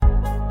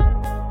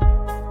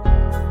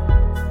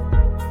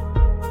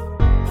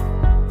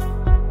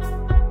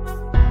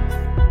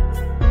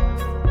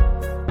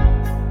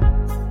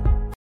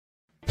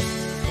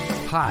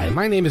Hi,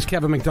 my name is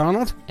Kevin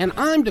McDonald, and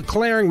I'm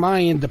declaring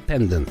my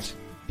independence.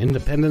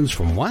 Independence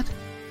from what?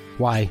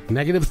 Why,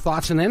 negative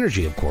thoughts and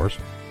energy, of course.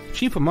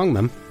 Chief among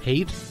them,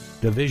 hate,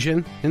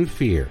 division, and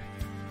fear.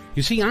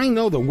 You see, I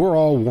know that we're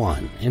all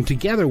one, and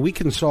together we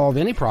can solve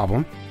any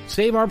problem,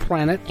 save our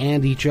planet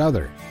and each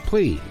other.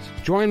 Please,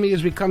 join me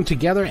as we come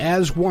together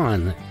as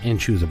one and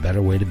choose a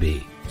better way to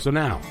be. So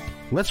now,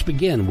 let's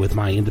begin with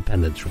my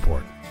independence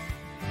report.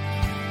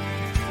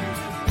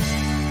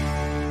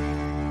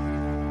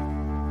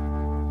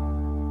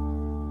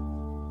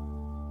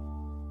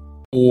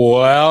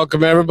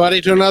 Welcome,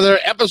 everybody, to another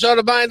episode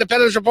of my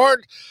Independence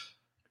Report.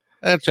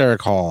 That's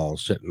Eric Hall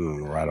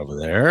sitting right over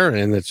there,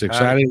 and it's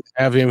exciting to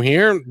have him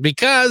here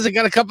because I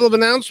got a couple of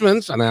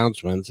announcements. Were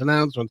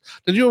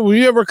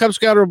you ever a Cub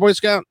Scout or a Boy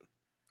Scout?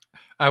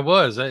 I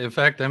was. In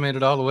fact, I made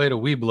it all the way to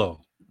Weeblo.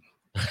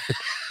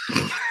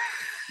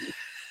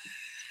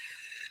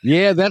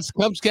 Yeah, that's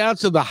Cub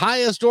Scouts of the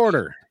highest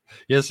order.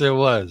 Yes, it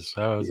was.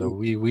 I was a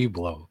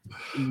Weeblo.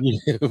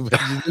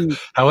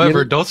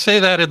 However, don't say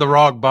that in the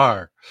wrong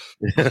bar.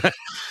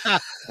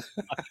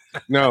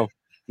 No,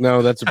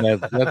 that's a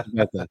bad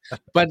thing.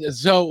 But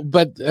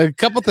a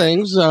couple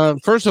things.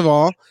 First of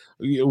all,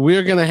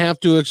 we're going to have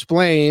to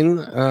explain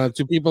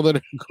to people that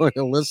are going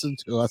to listen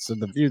to us in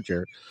the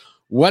future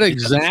what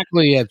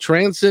exactly a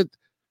transient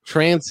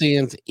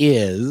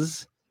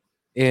is,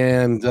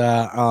 and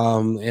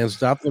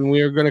stuff. And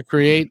we are going to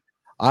create.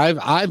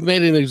 I've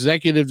made an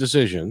executive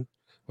decision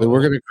that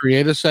we're going to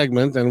create a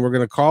segment, and we're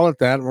going to call it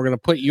that, and we're going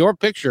to put your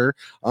picture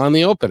on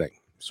the opening.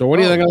 So what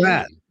do you think of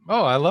that?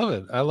 Oh, I love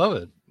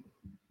it.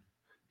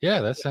 Yeah,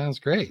 that sounds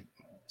great.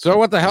 So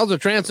what the hell's a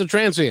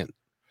transient?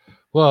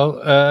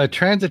 Well,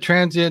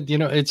 transient,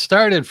 it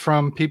started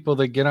from people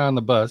that get on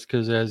the bus,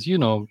 because as you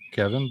know,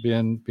 Kevin,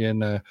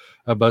 being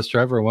a bus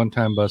driver, a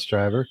one-time bus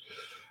driver,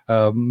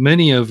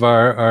 many of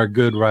our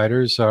good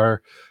riders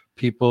are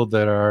people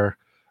that are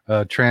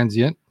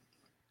transient.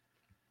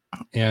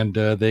 And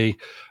they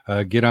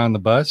get on the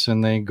bus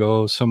and they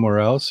go somewhere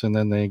else, and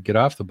then they get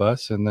off the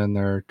bus, and then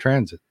they're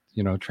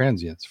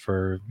transients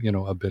for,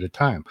 a bit of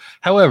time.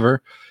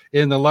 However,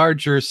 in the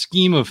larger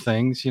scheme of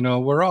things,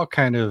 we're all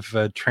kind of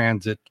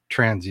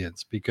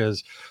transients,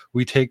 because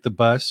we take the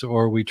bus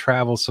or we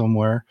travel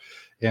somewhere,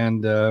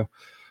 and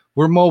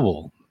we're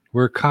mobile.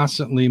 We're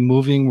constantly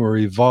moving. We're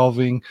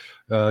evolving.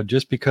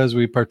 Just because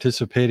we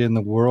participate in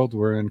the world,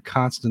 we're in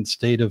constant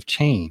state of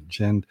change.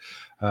 And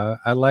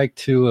I like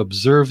to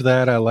observe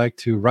that. I like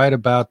to write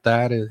about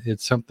that.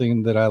 It's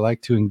something that I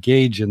like to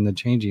engage in the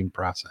changing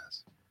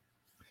process.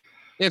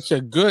 It's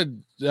a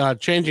good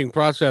changing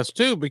process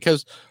too,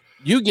 because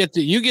you get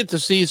to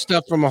see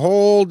stuff from a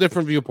whole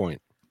different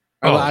viewpoint.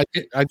 I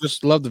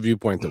just love the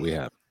viewpoint that we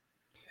have.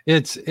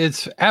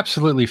 It's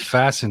absolutely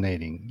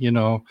fascinating,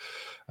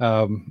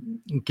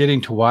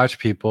 getting to watch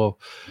people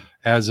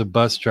as a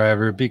bus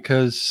driver,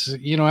 because,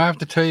 I have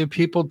to tell you,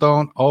 people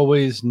don't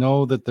always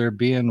know that they're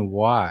being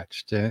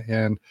watched.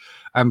 And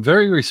I'm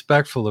very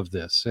respectful of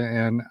this.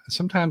 And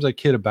sometimes I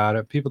kid about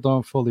it. People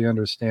don't fully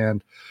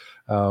understand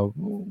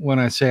when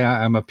I say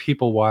I'm a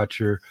people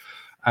watcher.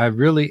 I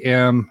really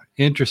am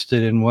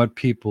interested in what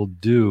people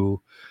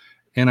do.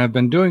 And I've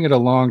been doing it a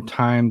long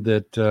time,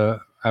 that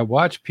I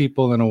watch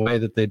people in a way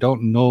that they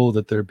don't know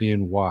that they're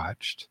being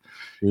watched.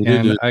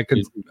 I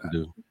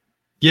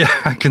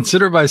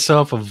consider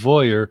myself a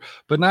voyeur,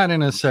 but not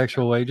in a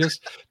sexual way,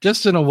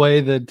 just in a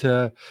way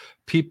that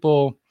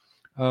people,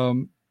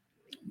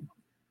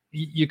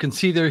 you can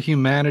see their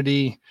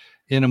humanity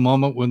in a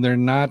moment when they're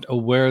not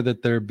aware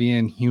that they're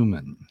being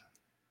human.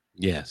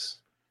 Yes.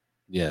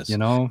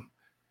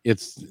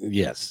 It's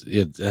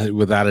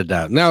without a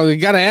doubt. Now, we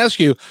got to ask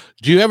you,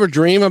 do you ever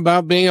dream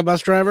about being a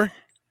bus driver?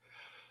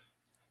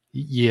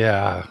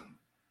 Yeah.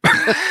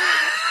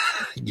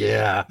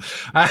 Yeah,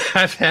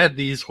 I've had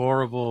these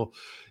horrible,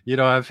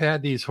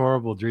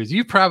 dreams.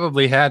 You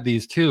probably had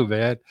these too,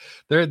 man.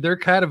 They're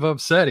kind of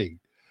upsetting,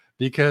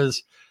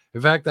 because,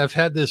 in fact, I've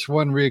had this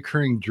one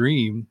recurring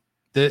dream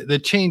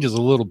that changes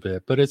a little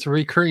bit, but it's a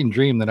recurring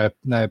dream that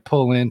I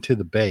pull into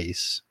the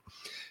base,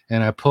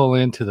 and I pull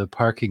into the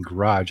parking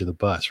garage of the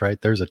bus.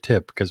 Right, there's a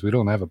tip, because we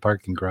don't have a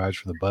parking garage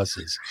for the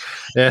buses.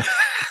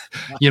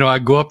 I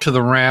go up to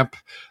the ramp.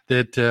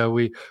 That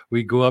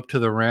we go up to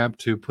the ramp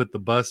to put the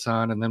bus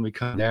on, and then we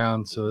come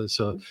down so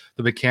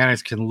the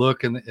mechanics can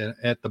look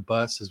at the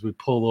bus as we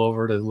pull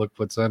over to look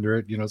what's under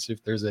it, see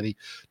if there's any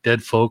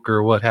dead folk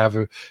or what have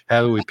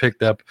we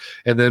picked up.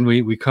 And then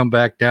we come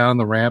back down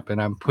the ramp,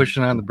 and I'm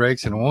pushing on the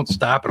brakes, and it won't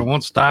stop,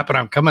 and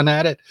I'm coming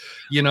at it,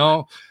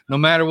 no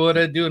matter what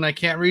I do, and I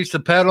can't reach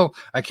the pedal,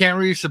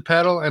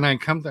 and I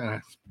come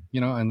to,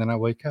 and then I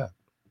wake up.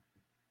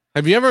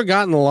 Have you ever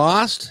gotten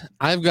lost?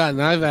 I've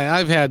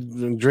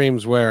had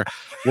dreams where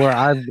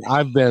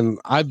I've been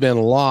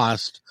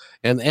lost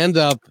and end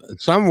up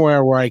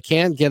somewhere where I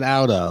can't get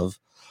out of,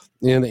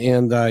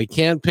 and I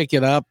can't pick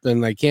it up,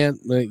 and I can't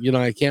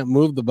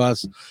move the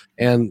bus,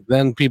 and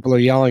then people are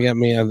yelling at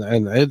me, and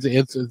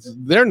it's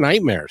they're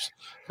nightmares.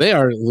 They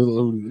are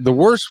the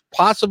worst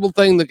possible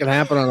thing that can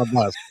happen on a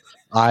bus.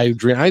 I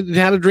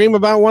had a dream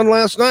about one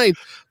last night.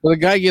 But a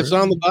guy gets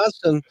on the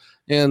bus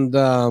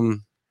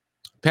and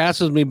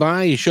passes me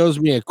by. He shows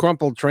me a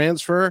crumpled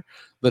transfer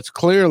that's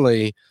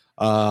clearly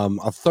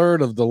a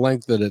third of the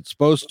length that it's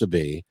supposed to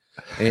be,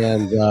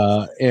 and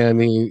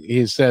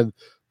he said,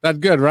 "That's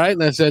good, right?"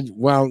 And I said,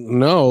 "Well,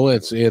 no,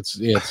 it's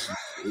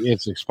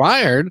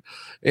expired."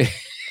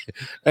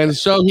 And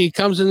so he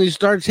comes and he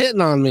starts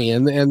hitting on me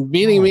and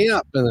beating me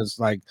up, and it's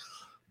like.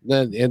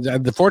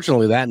 And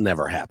fortunately, that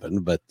never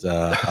happened. But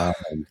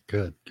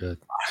good.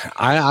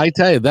 I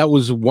tell you, that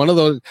was one of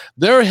those.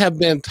 There have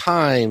been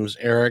times,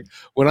 Eric,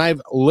 when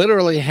I've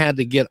literally had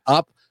to get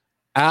up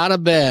out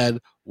of bed,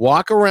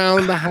 walk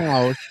around the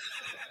house,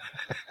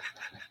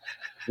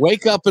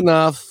 wake up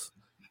enough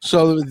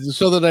so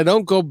that I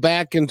don't go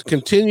back and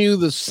continue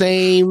the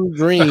same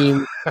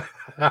dream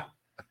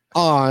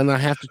on. I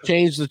have to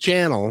change the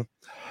channel,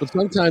 but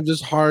sometimes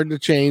it's hard to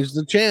change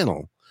the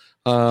channel.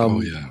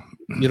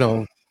 You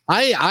know.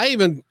 I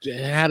even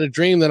had a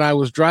dream that I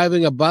was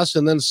driving a bus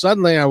and then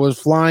suddenly I was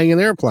flying an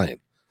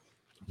airplane.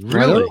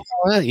 Really?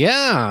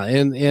 Yeah.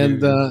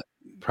 And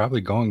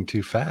probably going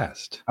too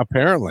fast.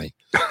 Apparently.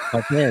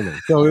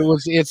 So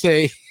it's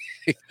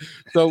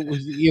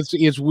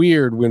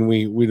weird when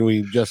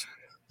we just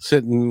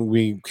sit and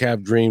we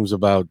have dreams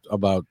about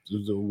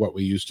what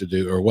we used to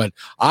do or what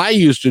I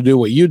used to do,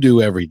 what you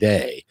do every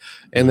day.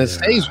 And it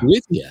stays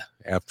with you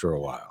after a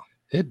while.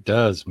 It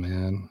does,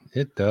 man.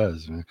 It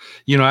does, man.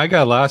 You know, I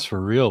got lost for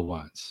real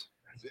once.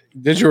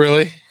 Did you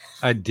really?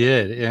 I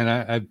did. And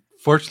I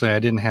fortunately I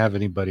didn't have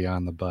anybody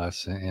on the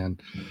bus.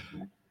 And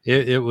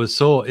it was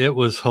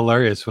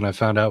hilarious when I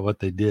found out what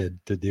they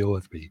did to deal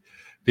with me.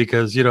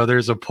 Because, you know,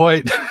 there's a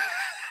point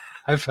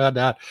I found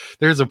out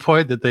there's a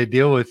point that they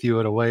deal with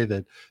you in a way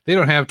that they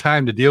don't have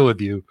time to deal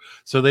with you.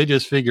 So they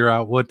just figure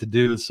out what to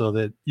do so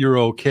that you're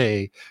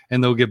okay.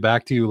 And they'll get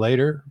back to you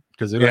later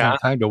because they don't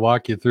have time to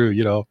walk you through,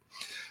 you know.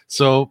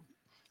 So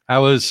I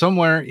was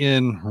somewhere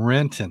in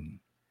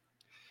Renton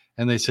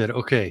and they said,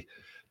 okay,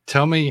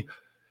 tell me,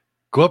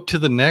 go up to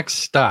the next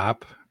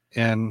stop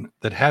and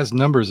that has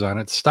numbers on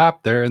it,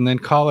 stop there and then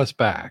call us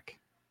back.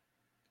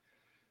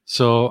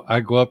 So I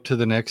go up to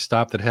the next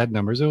stop that had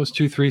numbers. It was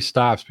 2-3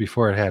 stops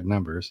before it had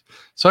numbers.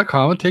 So I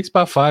call them. It takes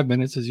about 5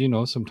 minutes, as you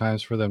know,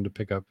 sometimes for them to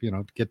pick up, you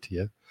know, to get to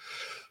you.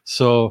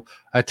 So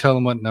I tell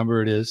them what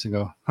number it is and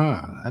go,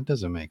 that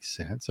doesn't make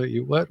sense. So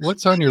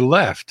what's on your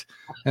left?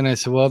 And I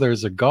said, well,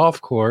 there's a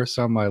golf course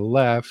on my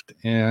left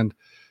and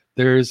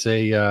there's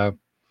a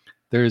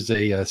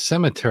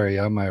cemetery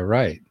on my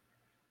right.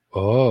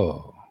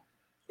 Oh,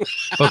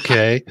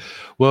 okay.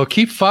 Well,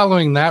 keep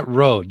following that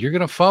road. You're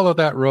going to follow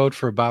that road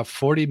for about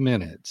 40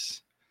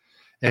 minutes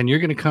and you're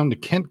going to come to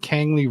Kent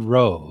Kangley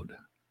Road.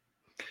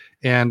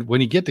 And when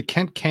you get to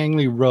Kent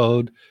Kangley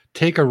Road,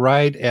 take a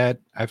right at,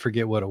 I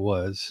forget what it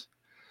was,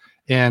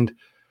 and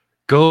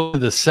go to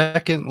the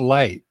second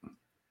light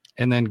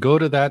and then go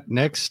to that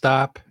next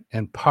stop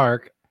and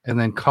park and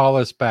then call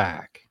us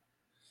back.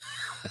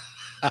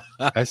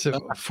 I said,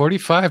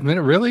 45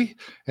 minutes, really?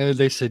 And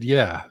they said,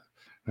 yeah.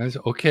 And I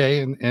said,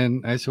 okay.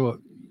 And I said, well,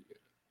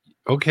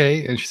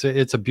 okay. And she said,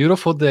 it's a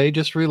beautiful day.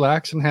 Just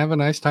relax and have a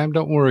nice time.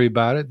 Don't worry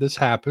about it. This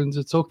happens.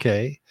 It's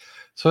okay.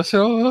 So I said,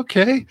 oh,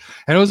 okay.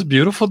 And it was a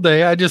beautiful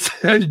day. I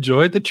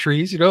enjoyed the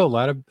trees, you know, a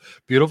lot of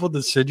beautiful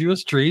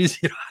deciduous trees,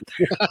 you know,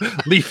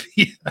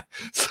 leafy.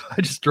 So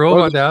I just drove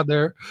on down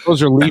there.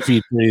 Those are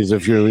leafy trees,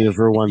 if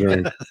you're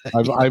wondering.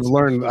 I've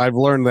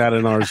learned that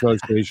in our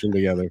association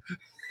together.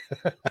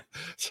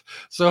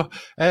 So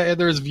and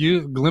there's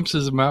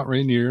glimpses of Mount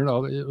Rainier and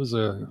all. It was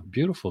a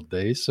beautiful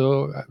day.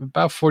 So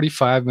about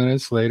 45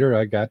 minutes later,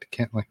 I got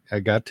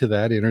to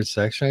that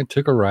intersection. I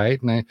took a right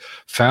and I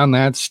found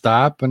that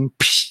stop and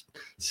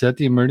set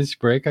the emergency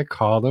brake. I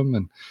called them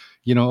and,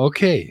 you know,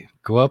 okay,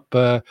 go up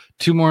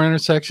 2 more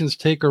intersections,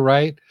 take a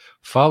right,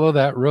 follow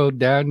that road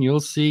down. You'll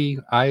see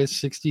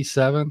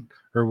I-67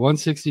 or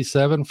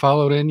 167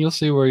 followed in. You'll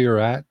see where you're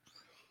at.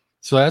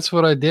 So that's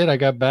what I did. I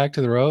got back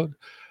to the road.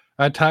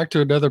 I talked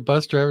to another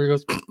bus driver. He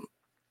goes,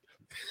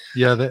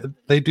 yeah,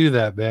 they do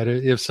that, man.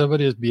 If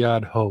somebody is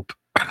beyond hope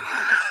and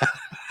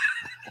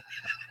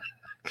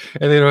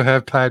they don't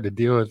have time to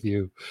deal with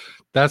you,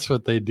 that's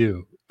what they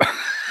do.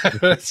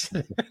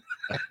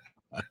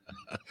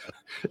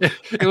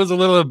 It was a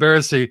little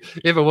embarrassing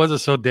if it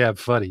wasn't so damn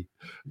funny,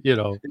 you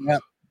know. Yeah.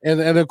 And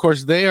of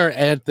course they are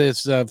at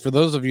this. For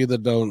those of you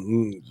that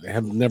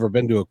have never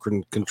been to a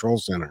control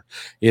center,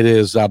 it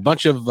is a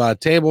bunch of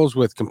tables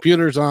with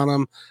computers on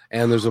them,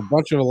 and there's a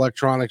bunch of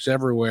electronics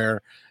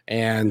everywhere.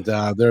 And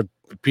there are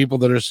people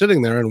that are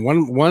sitting there, and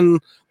one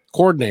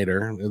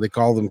coordinator, they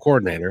call them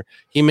coordinator.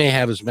 He may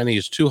have as many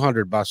as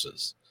 200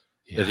 buses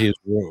that he's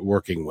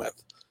working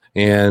with.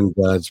 And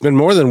it's been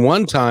more than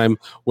one time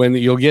when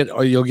you'll get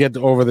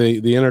over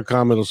the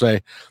intercom. It'll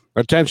say,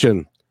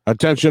 attention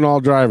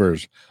all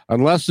drivers,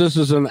 unless this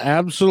is an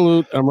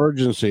absolute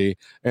emergency,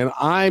 and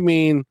I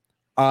mean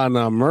an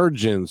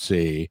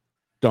emergency,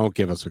 don't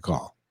give us a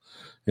call.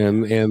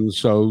 And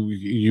so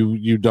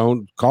you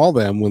don't call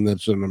them when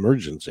it's an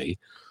emergency.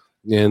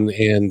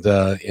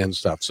 and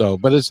stuff. So,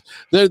 but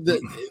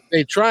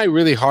they try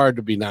really hard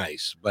to be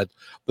nice. But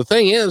the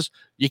thing is,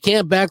 you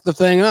can't back the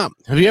thing up.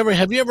 Have you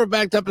ever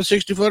backed up a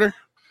 60-footer?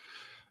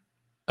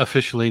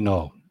 Officially,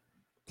 no.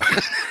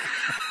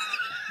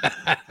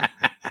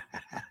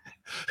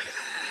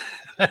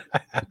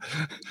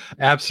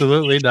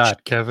 Absolutely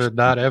not, Kevin.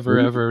 Not ever,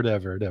 ever,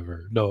 never,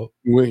 never. No.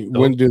 We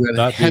wouldn't do that.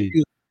 Not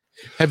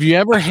Have you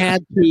ever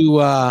had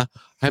to?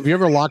 Have you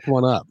ever locked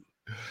one up?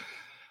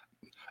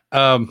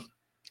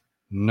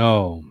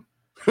 No.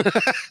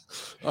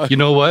 You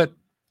know what?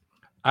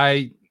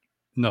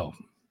 No.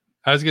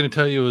 I was going to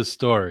tell you a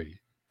story,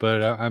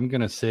 but I'm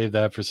going to save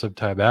that for some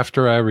time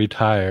after I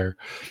retire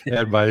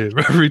and my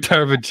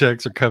retirement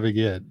checks are coming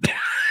in.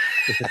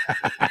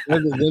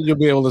 then you'll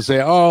be able to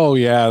say, "Oh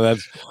yeah,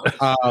 that's."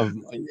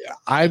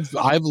 I've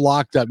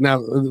locked up. Now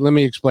let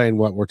me explain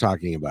what we're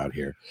talking about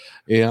here.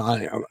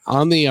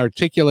 On the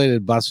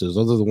articulated buses,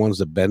 those are the ones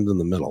that bend in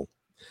the middle.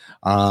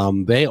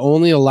 They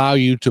only allow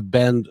you to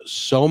bend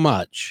so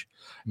much,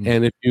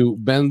 and if you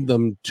bend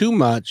them too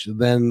much,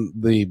 then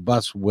the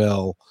bus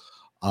will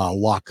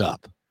lock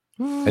up.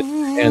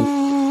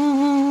 And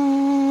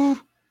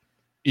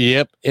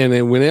yep, and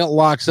then when it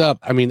locks up,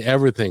 I mean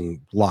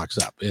everything locks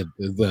up.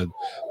 The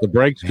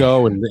brakes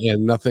go, and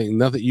nothing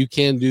you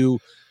can do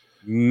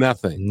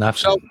nothing.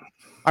 So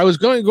I was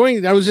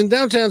going. I was in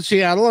downtown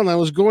Seattle, and I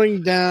was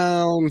going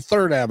down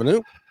 3rd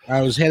Avenue.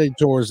 I was headed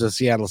towards the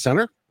Seattle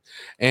Center,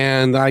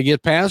 and I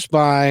get passed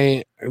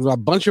by a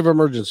bunch of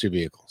emergency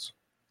vehicles,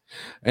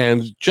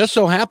 and just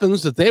so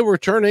happens that they were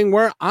turning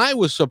where I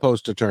was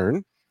supposed to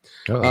turn,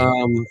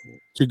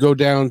 to go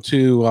down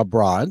to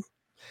Broad,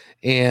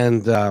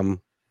 and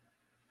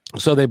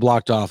so they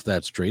blocked off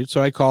that street.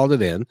 So I called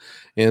it in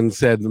and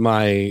said,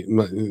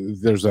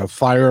 there's a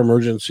fire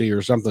emergency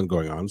or something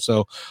going on.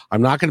 So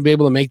I'm not going to be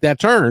able to make that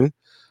turn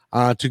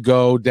to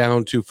go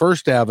down to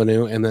 1st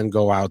Avenue and then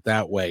go out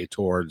that way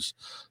towards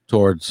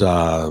Puget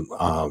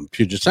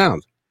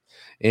Sound.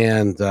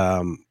 And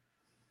so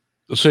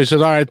he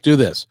said, all right, do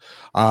this.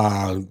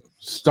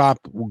 Stop,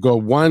 go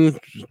one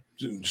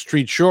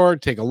street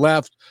short, take a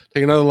left,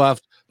 take another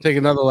left, take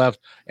another left,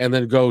 and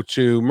then go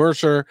to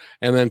Mercer,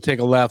 and then take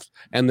a left,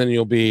 and then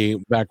you'll be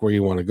back where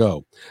you want to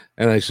go.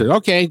 And I said,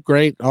 okay,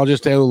 great. I'll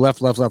just take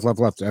left,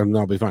 and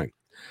I'll be fine.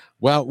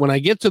 Well, when I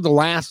get to the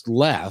last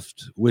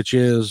left, which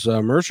is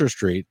Mercer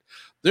Street,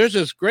 there's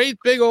this great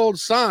big old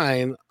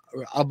sign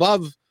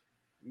above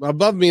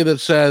me that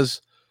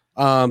says,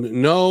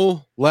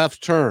 no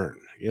left turn.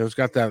 It's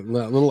got that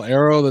little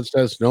arrow that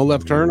says no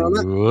left turn on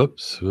it.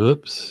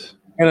 Whoops.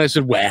 And I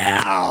said,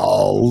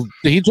 well,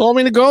 he told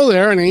me to go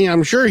there, and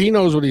I'm sure he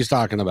knows what he's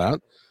talking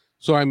about.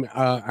 So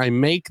I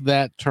make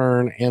that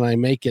turn, and I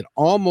make it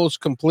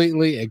almost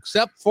completely,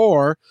 except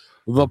for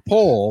the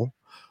pole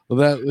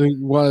that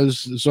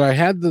was. So I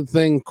had the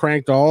thing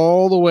cranked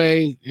all the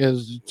way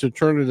to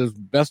turn it as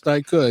best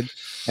I could,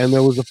 and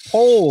there was a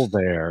pole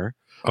there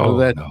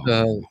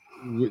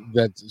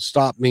that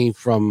stopped me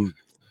from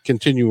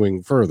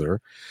continuing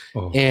further.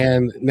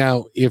 And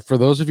now, if for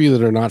those of you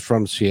that are not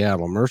from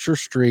Seattle, Mercer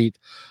Street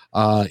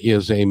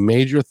is a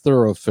major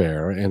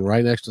thoroughfare, and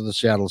right next to the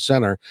Seattle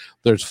Center,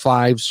 there's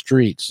 5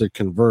 streets that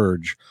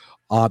converge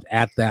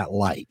at that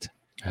light.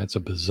 That's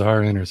a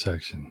bizarre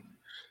intersection.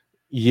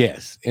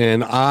 Yes, and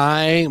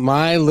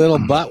my little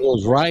butt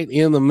was right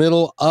in the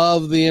middle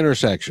of the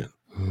intersection.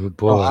 Oh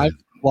boy,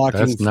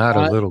 that's not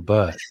a little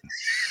butt.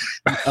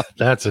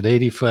 That's an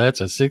 80-foot.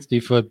 That's a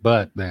 60-foot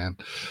butt, man.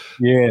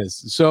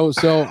 Yes. So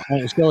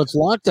it's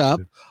locked up.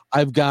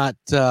 I've got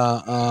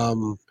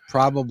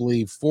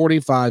probably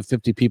 45,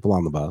 50 people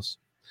on the bus.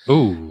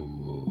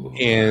 Ooh.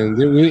 And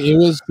it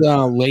was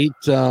late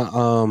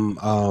during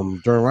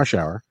rush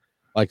hour,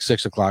 like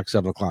 6 o'clock,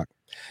 7 o'clock,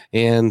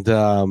 and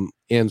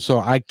so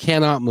I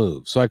cannot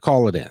move. So I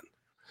call it in,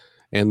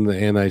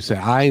 and I say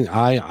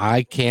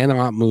I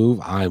cannot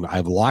move.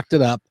 I've locked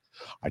it up.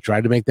 I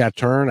tried to make that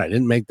turn. I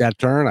didn't make that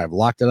turn. I've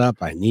locked it up.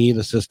 I need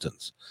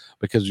assistance,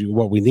 because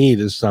what we need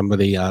is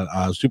somebody, a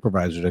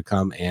supervisor, to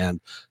come and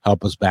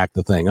help us back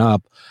the thing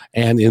up.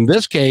 And in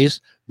this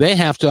case, they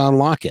have to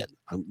unlock it.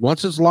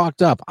 Once it's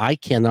locked up, I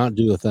cannot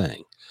do a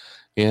thing.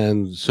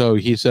 And so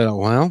he said,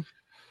 well,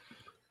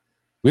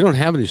 we don't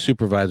have any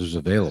supervisors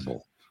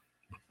available.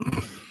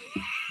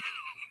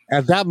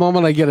 At that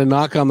moment, I get a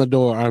knock on the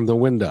door, on the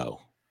window,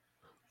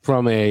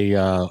 from a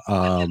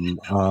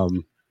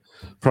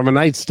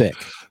nightstick.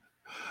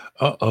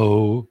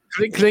 Uh-oh.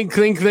 Clink, clink,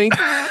 clink, clink.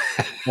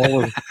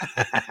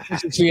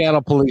 It's the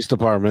Seattle Police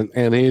Department,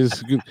 and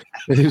he's going,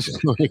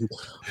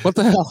 what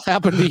the hell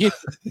happened to you?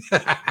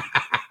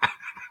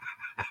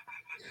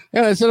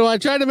 And I said, well, I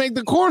tried to make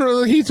the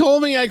corner. He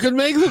told me I could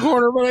make the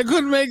corner, but I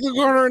couldn't make the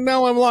corner, and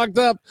now I'm locked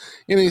up.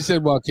 And he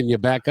said, well, can you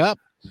back up?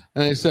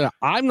 And I said,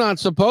 I'm not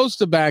supposed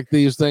to back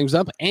these things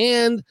up,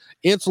 and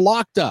it's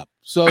locked up.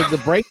 So the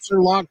brakes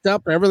are locked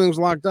up, everything's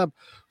locked up.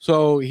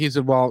 So he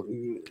said, well,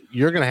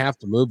 you're going to have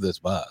to move this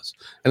bus.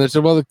 And I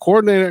said, well, the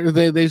coordinator,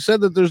 they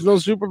said that there's no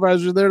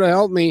supervisor there to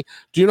help me.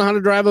 Do you know how to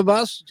drive a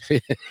bus?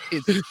 He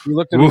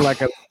looked at me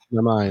like I was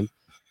in my mind.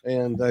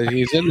 And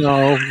he said,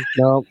 no,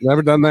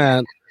 never done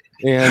that.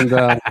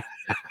 And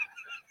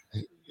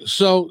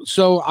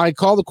so I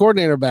called the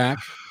coordinator back,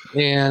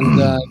 and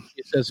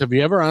he says, have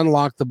you ever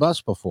unlocked the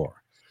bus before?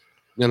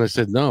 And I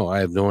said, no, I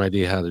have no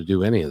idea how to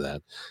do any of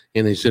that.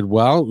 And he said,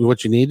 well,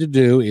 what you need to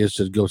do is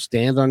to go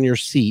stand on your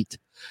seat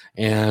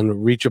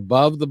and reach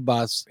above the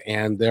bus.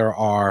 And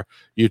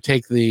you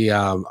take the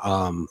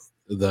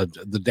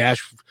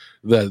dash,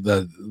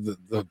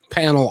 the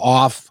panel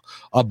off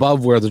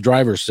above where the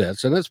driver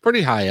sits. And it's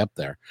pretty high up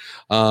there.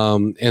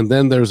 And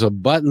then there's a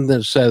button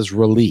that says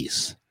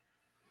release.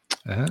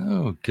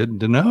 Oh, good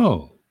to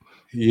know.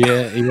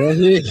 Yeah,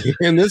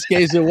 in this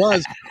case it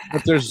was,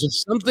 but there's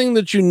just something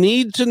that you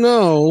need to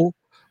know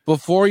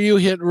before you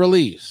hit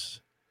release.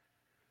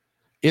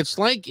 It's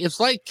like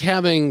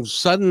having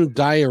sudden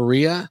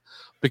diarrhea,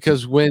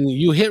 because when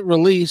you hit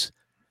release,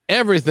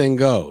 everything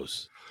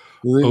goes.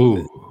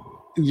 Oh,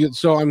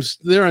 So I'm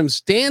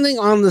standing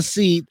on the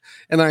seat,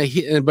 and I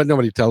hit, but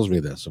nobody tells me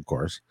this, of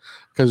course,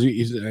 because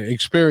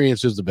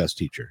experience is the best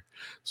teacher.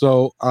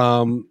 So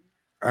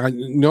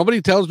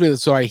nobody tells me that.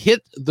 So I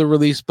hit the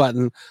release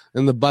button,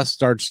 and the bus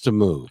starts to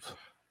move.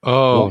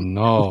 Oh,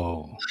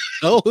 no.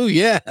 Oh,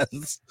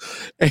 yes.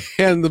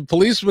 And the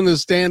policeman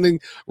is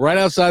standing right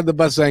outside the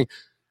bus saying,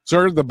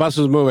 sir, the bus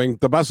is moving.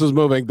 The bus is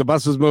moving. The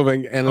bus is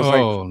moving. And it's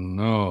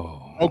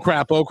no. Oh,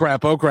 crap. Oh,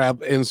 crap. Oh,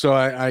 crap. And so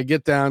I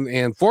get down,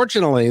 and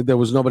fortunately, there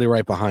was nobody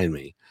right behind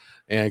me.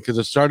 And because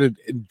it started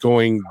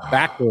going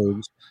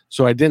backwards,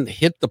 so I didn't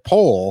hit the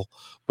pole,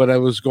 but I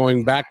was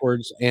going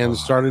backwards and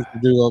starting to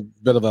do a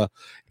bit of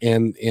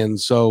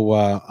so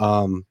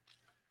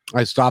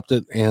I stopped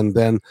it, and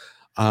then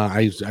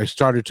I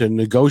started to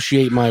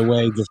negotiate my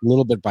way just a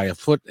little bit by a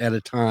foot at a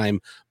time,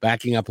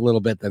 backing up a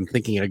little bit, then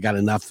thinking I got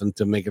enough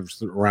to make it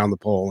around the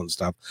pole and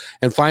stuff.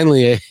 And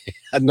finally,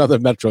 another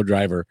Metro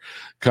driver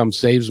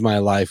saves my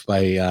life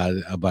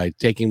by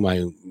taking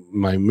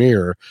my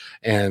mirror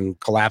and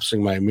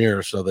collapsing my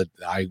mirror so that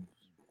I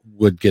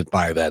would get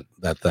by that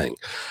thing.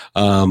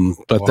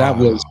 But that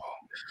was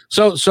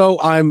so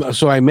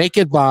I make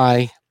it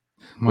by.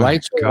 My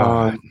lights are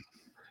God. on,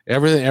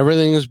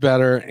 everything is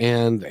better,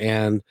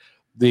 and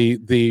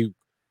the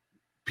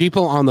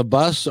people on the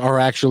bus are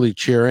actually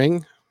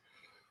cheering.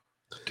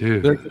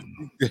 Dude,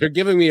 they're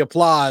giving me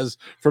applause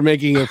for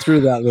making it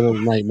through that little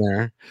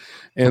nightmare.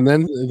 And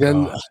then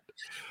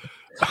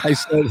I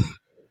said,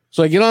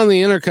 so I get on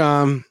the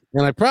intercom,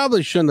 and I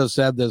probably shouldn't have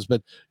said this,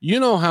 but you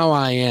know how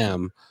I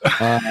am.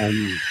 I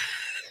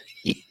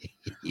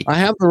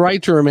have the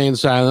right to remain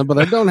silent, but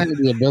I don't have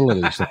the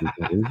ability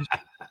sometimes.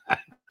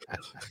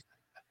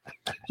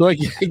 So I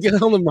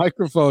get on the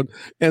microphone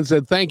and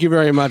said, thank you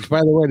very much.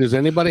 By the way, does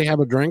anybody have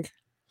a drink?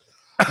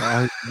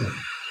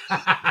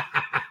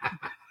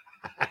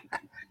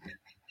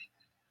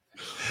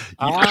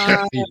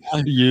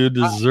 You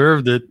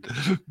deserved it.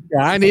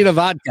 Yeah, I need a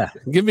vodka.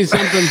 Give me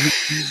something.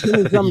 Give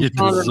me some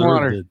stronger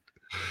water.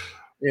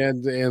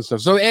 And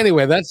stuff. So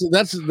anyway, that's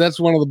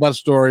one of the bus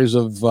stories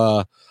of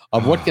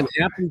what can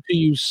happen to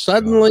you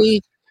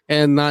suddenly,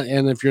 and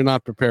if you're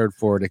not prepared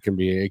for it, it can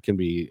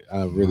be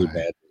a really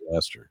bad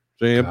disaster.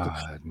 So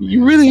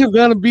you really have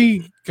got to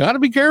be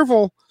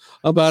careful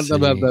about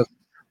that.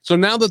 So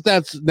now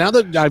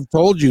that I've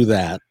told you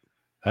that,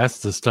 that's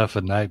the stuff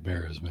of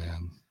nightmares,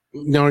 man.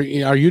 Now,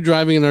 are you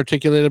driving an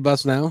articulated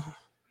bus now?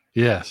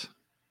 Yes.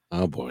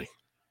 Oh boy.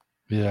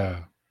 Yeah.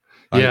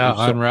 Yeah,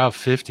 on Route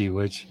 50,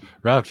 which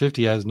Route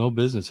 50 has no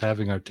business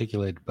having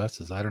articulated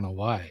buses. I don't know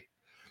why.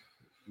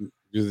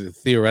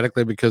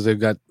 Theoretically, because they've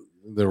got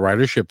the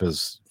ridership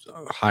is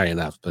high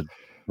enough, but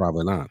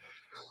probably not.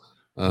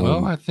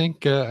 Well, I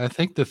think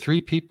the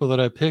three people that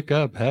I pick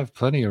up have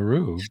plenty of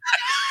room.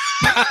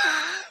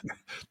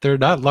 They're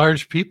not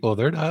large people.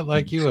 They're not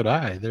like you and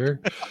I. They're,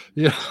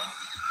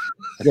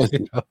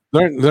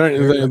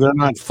 they're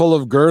not full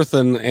of girth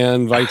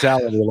and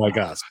vitality like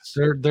us.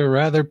 They're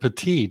rather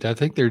petite. I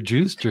think they're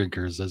juice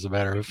drinkers, as a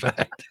matter of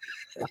fact.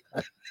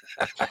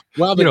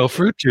 Well,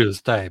 fruit juice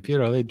type.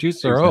 They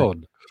juice their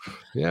own.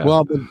 Yeah.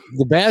 Well,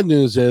 the bad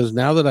news is,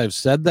 now that I've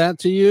said that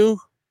to you,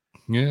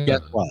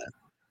 guess what?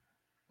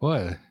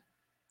 What?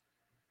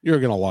 You're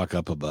gonna lock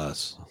up a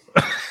bus.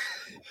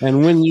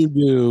 And when you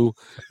do,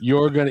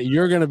 you're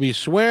gonna be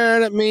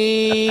swearing at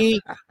me,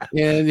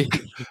 and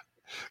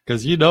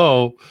because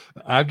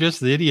I'm just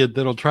the idiot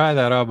that'll try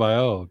that on my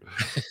own.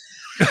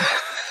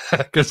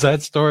 Because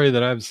that story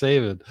that I'm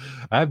saving,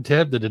 I'm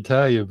tempted to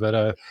tell you, but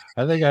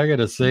I think I'm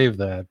gonna save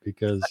that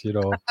because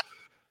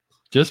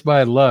just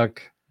by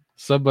luck,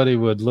 somebody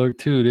would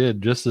tune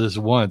in just this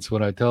once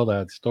when I tell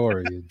that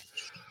story.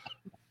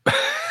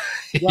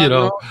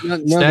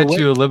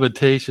 Statute of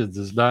limitations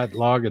is not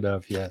long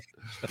enough yet.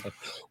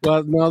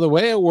 Well, no, the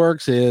way it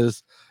works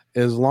is,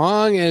 as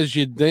long as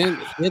you didn't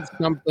hit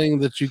something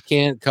that you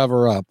can't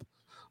cover up,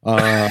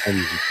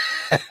 and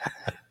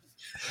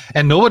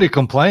nobody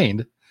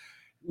complained.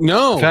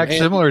 No, in fact,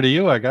 similar to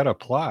you, I got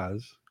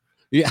applause.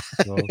 Yeah.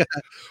 So.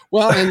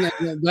 Well, and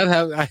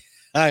that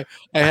I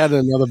had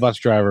another bus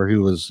driver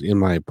who was in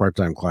my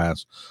part-time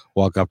class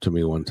walk up to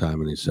me one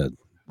time, and he said,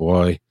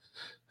 "Boy,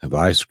 have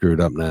I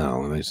screwed up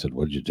now? And I said,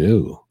 what'd you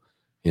do?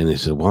 And he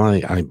said, well,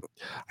 I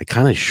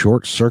kind of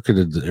short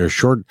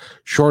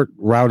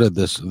routed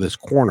this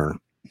corner,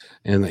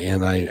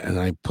 and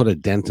I put a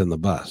dent in the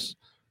bus.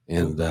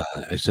 And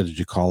I said, did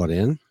you call it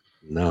in?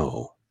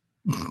 No.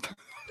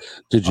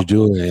 Did you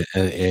do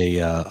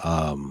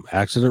a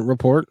accident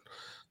report?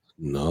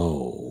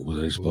 No.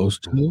 Was I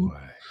supposed to?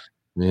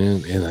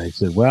 And I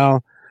said,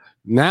 well,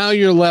 now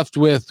you're left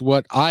with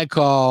what I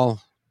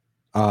call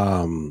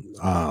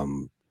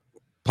positive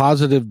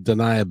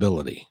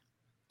deniability.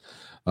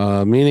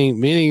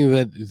 Meaning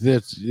that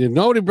if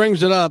nobody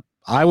brings it up,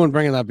 I wouldn't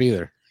bring it up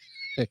either.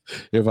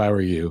 If I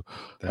were you,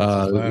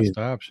 that's the last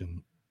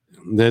option.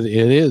 That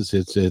it is.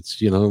 It's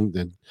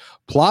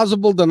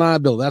plausible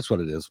deniability. That's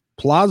what it is.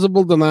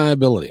 Plausible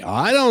deniability.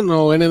 I don't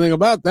know anything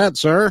about that,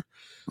 sir.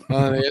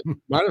 It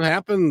might have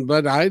happened,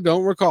 but I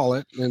don't recall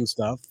it and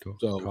stuff.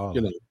 So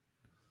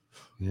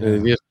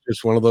it's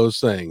just one of those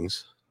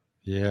things.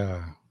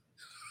 Yeah.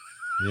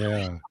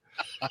 You're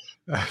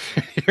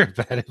a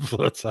bad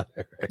influence on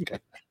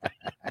Eric.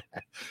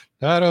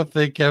 I don't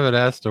think Kevin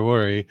has to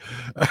worry.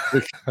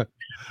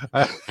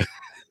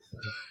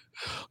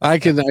 I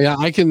can.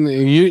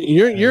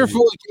 You're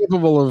fully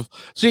capable of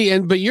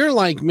but you're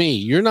like me.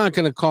 You're not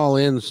going to call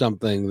in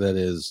something that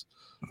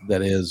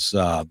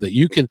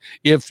you can.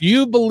 If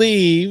you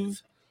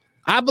believe,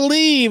 I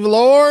believe,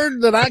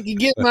 Lord, that I can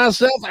get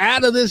myself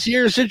out of this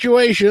here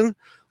situation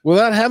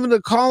without having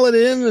to call it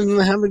in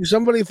and having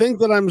somebody think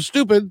that I'm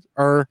stupid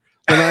or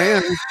that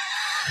I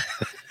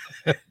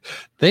am.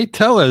 They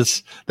tell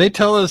us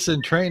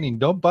in training,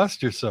 don't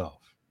bust yourself.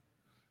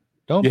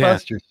 Don't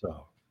bust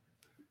yourself.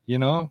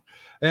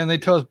 And they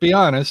tell us, be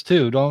honest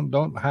too.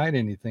 Don't hide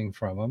anything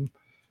from them,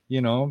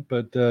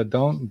 but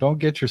don't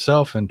get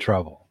yourself in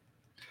trouble.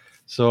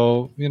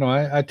 So,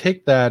 I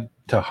take that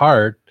to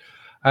heart.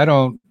 I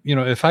don't,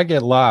 if I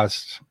get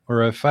lost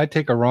or if I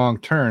take a wrong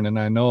turn and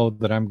I know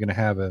that I'm going to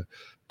have a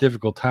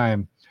difficult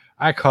time,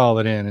 I call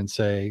it in and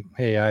say,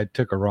 hey, I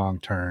took a wrong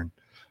turn.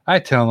 I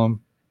tell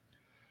them,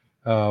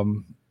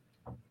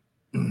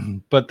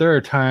 but there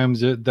are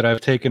times that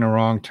I've taken a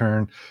wrong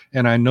turn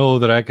and I know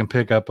that I can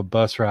pick up a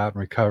bus route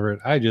and recover it.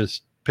 I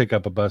just pick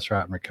up a bus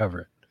route and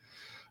recover it.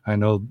 I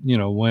know,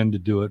 when to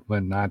do it,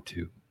 when not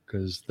to,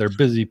 because they're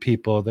busy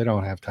people. They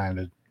don't have time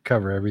to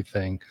cover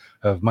everything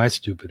of my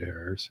stupid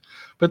errors.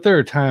 But there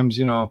are times,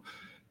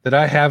 that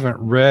I haven't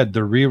read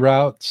the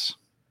reroutes.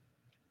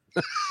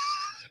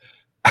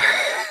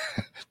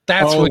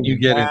 That's when you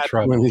get in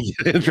trouble.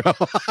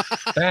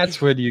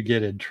 That's when you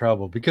get in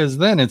trouble, because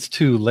then it's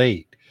too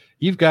late.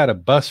 You've got a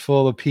bus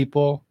full of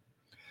people,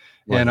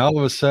 and all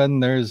of a sudden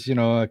there's,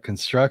 a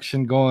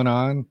construction going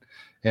on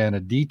and a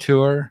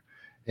detour,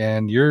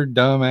 and your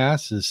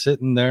dumbass is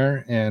sitting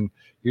there and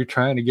you're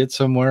trying to get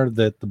somewhere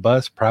that the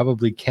bus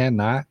probably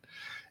cannot.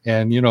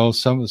 And,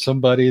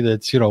 somebody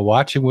that's,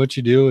 watching what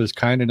you do is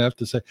kind enough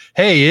to say,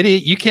 hey,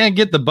 idiot, you can't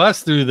get the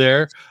bus through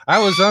there. I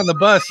was on the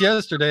bus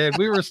yesterday and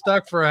we were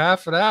stuck for a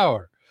half an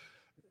hour.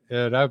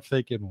 And I'm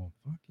thinking, well,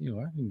 fuck you,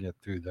 I can get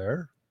through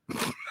there.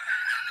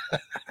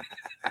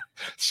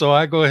 So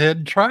I go ahead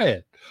and try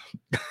it.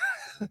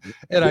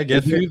 And I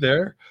get through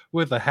there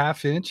with a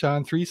 ½ inch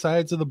on 3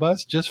 sides of the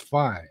bus just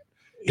fine.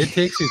 It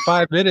takes me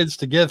 5 minutes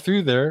to get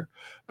through there,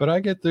 but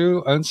I get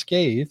through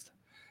unscathed.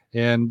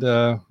 And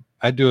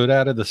I do it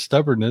out of the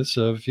stubbornness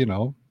of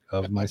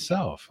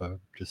myself.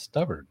 I'm just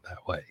stubborn that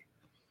way.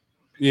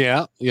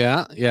 Yeah.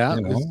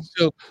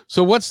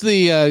 So what's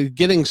the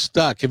getting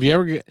stuck?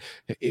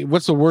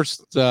 What's the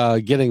worst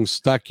getting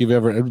stuck you've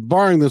ever,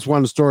 barring this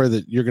one story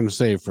that you're going to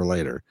save for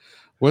later?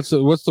 What's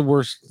the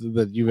worst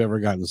that you've ever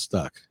gotten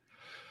stuck?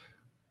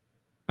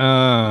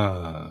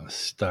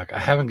 Stuck. I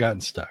haven't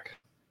gotten stuck.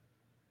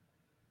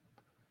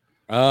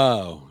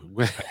 Oh,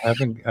 I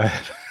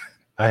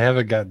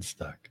haven't gotten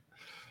stuck.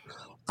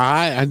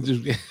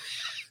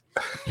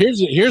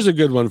 Here's a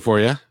good one for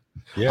you.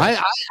 Yeah.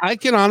 I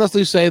can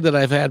honestly say that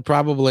I've had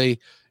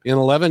probably in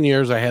 11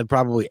 years, I had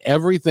probably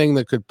everything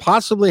that could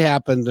possibly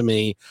happen to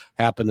me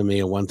at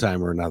one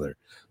time or another.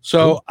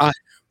 So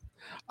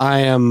I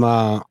am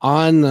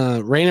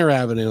on Rainer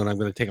Avenue, and I'm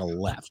going to take a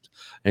left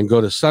and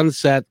go to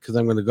Sunset because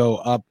I'm going to go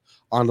up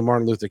onto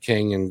Martin Luther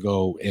King and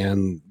go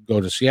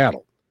to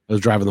Seattle. I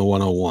was driving the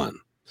 101,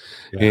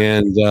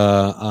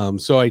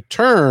 and so I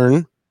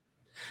turn.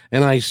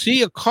 And I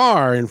see a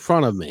car in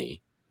front of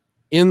me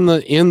in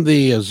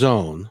the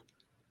zone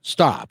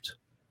stopped.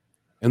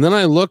 And then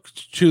I look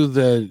to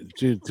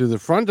the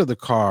front of the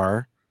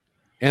car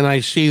and I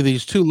see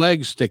these 2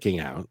 legs sticking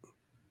out.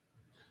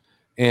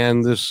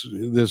 And this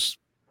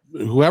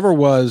whoever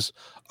was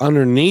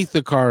underneath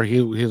the car,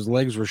 his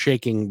legs were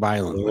shaking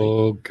violently.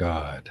 Oh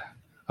God.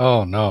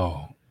 Oh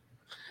no.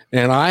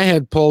 And I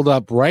had pulled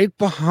up right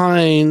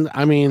behind,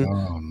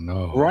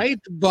 right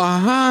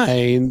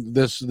behind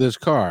this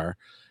car.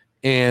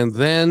 And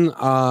then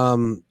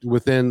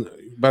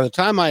by the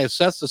time I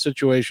assessed the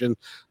situation,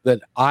 that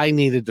I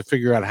needed to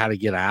figure out how to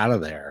get out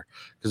of there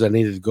because I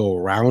needed to go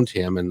around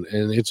him. And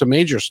it's a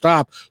major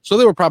stop. So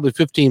there were probably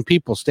 15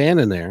 people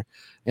standing there.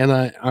 And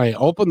I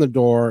opened the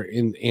door,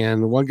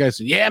 and one guy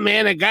said, "Yeah,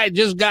 man, a guy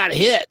just got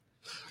hit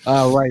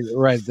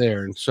right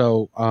there." And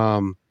so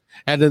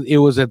and it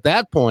was at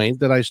that point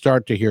that I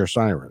start to hear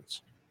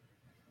sirens.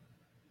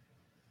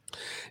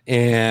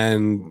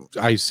 And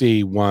I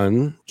see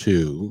 1,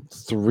 2,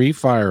 3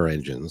 fire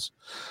engines,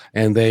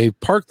 and they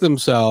park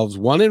themselves,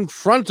 one in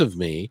front of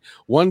me,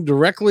 one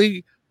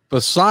directly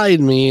beside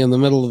me in the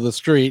middle of the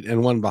street,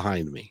 and one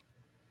behind me.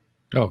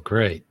 Oh,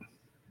 great.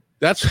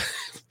 That's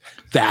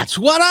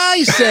what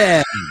I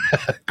said.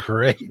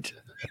 Great.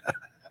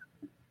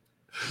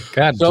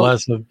 God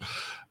bless them.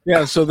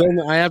 Yeah, so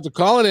then I have to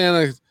call it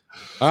in.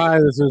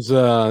 Hi, this is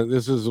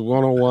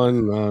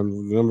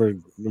 101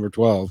 number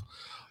 12.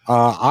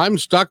 I'm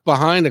stuck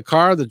behind a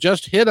car that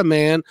just hit a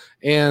man,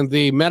 and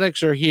the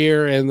medics are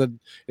here. And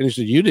he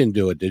said, "You didn't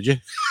do it, did you?" I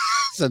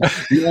said,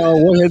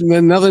 "No, it had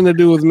nothing to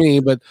do with me."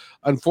 But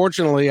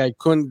unfortunately, I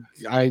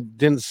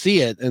didn't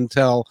see it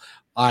until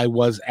I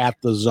was at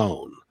the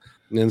zone.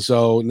 And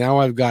so now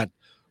I've got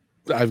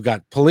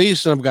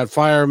police, and I've got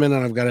firemen,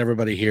 and I've got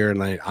everybody here,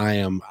 and I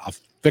am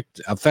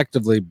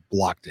effectively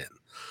blocked in.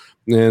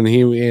 And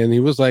he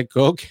was like,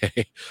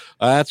 "Okay,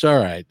 that's all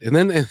right." And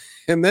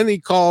then he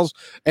calls,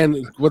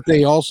 and what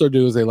they also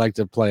do is they like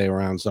to play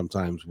around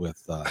sometimes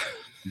with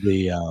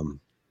the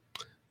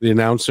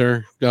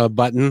announcer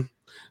button.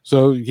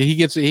 So he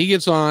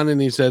gets on,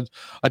 and he said,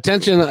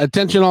 attention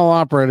all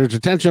operators,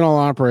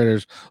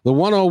 the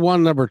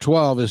 101 number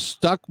 12 is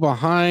stuck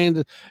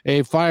behind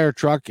a fire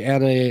truck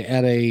at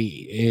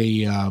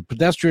a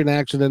pedestrian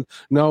accident.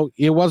 No,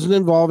 it wasn't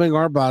involving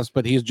our bus,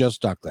 but he's just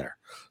stuck there.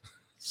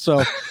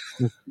 So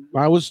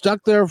I was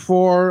stuck there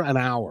for an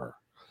hour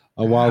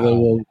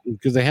while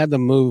because they had to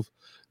move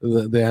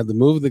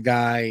the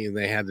guy, and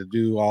they had to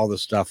do all the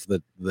stuff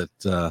that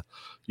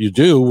you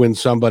do when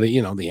somebody,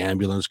 the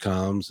ambulance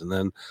comes,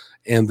 and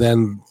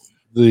then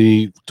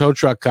the tow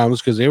truck comes,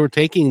 because they were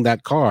taking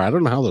that car. I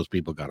don't know how those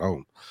people got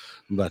home,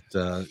 but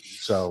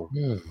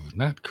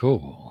not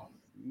cool.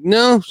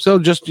 No, so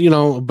just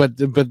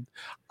but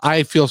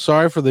I feel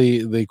sorry for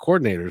the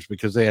coordinators,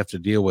 because they have to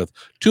deal with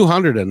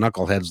 200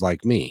 knuckleheads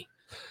like me.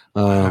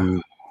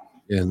 The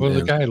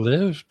guy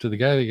lived? The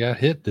guy that got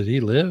hit, did he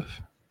live?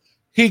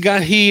 He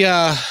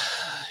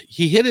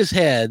hit his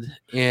head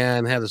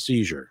and had a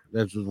seizure.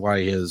 That's why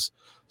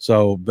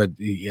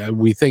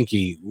we think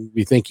he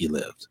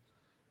lived.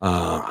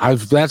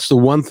 That's the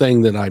one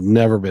thing that I've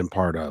never been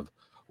part of,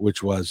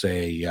 which was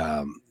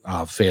a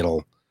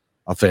fatal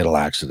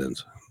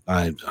accident.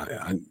 That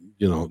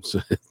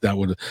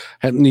would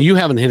you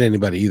haven't hit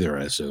anybody either,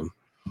 I assume.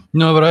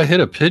 No, but I hit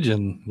a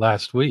pigeon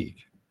last week.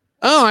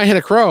 Oh, I hit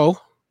a crow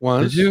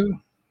once. Did you?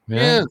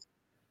 Yeah.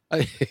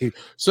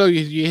 So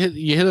you hit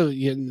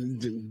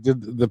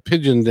the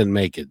pigeon didn't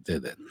make it,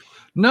 did it?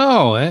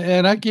 No,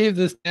 and I gave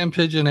this damn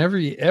pigeon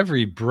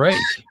every break.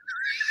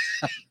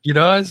 I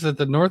was at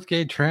the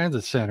Northgate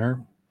Transit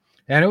Center,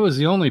 and it was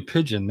the only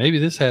pigeon. Maybe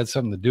this had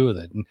something to do with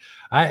it. And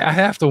I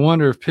have to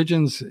wonder if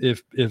pigeons,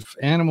 if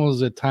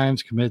animals at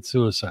times commit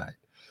suicide,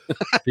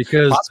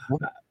 because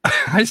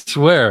I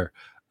swear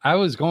I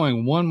was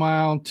going 1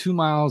 mile, 2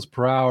 miles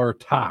per hour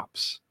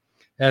tops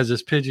as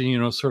this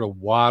pigeon, sort of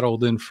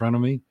waddled in front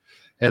of me,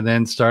 and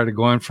then started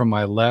going from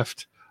my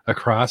left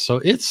across. So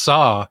it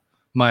saw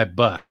my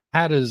butt.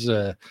 How does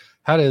a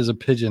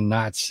pigeon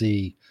not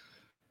see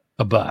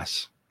a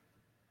bus?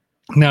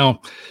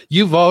 Now,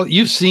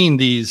 you've seen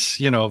these,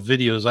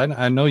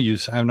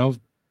 videos. I know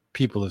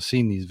people have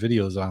seen these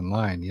videos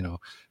online,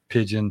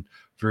 pigeon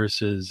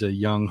versus a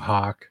young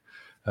hawk,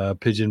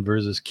 pigeon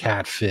versus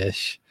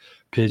catfish,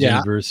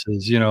 pigeon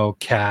versus,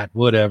 cat,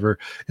 whatever.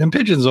 And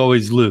pigeons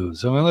always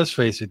lose. I mean, let's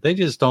face it, they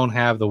just don't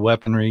have the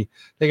weaponry.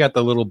 They got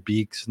the little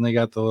beaks, and they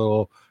got the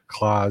little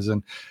claws,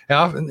 and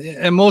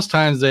most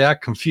times they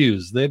act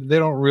confused. They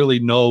don't really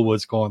know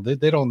what's going on.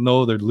 They don't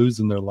know they're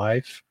losing their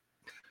life.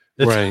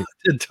 Right.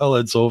 Until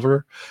it's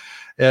over.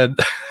 And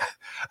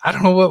I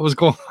don't know what was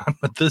going on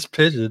with this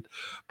pigeon,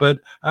 but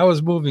I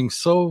was moving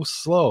so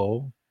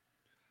slow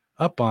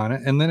up on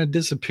it, and then it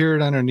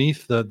disappeared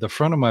underneath the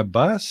front of my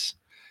bus.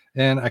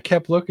 And I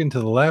kept looking to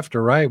the left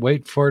or right,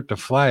 waiting for it to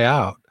fly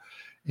out.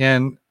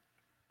 And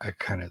I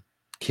kind of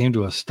came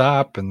to a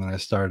stop, and then I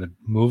started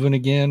moving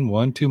again,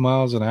 1-2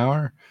 miles an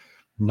hour.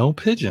 No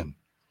pigeon.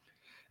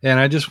 And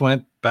I just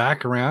went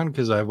back around,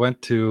 because I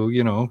went to,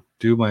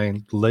 do my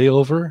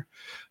layover.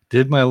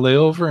 Did my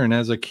layover, and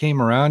as I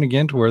came around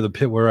again to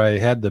where I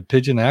had the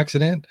pigeon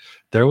accident,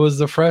 there was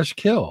the fresh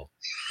kill.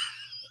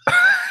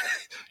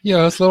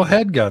 This little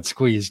head got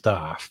squeezed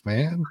off,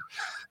 man.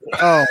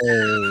 Oh,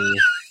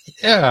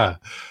 yeah,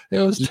 it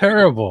was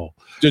terrible.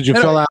 Did you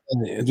fill out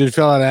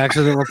an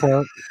accident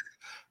report?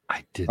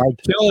 I did. I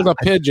killed a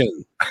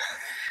pigeon.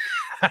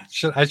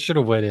 I should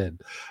have went in.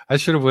 I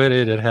should have went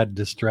in and had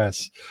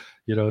distress.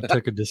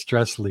 Took a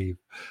distress leave.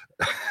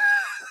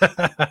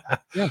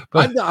 Yeah,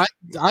 but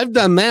I've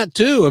done that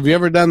too. Have you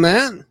ever done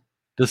that?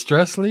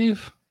 Distress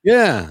leave?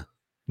 Yeah.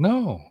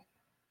 No.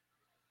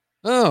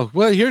 Oh,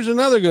 well, here's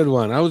another good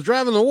one. I was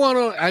driving the one.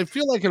 I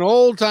feel like an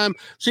old time.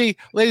 See,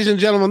 ladies and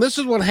gentlemen, this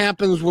is what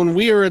happens when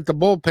we are at the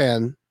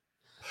bullpen,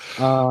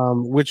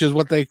 which is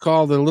what they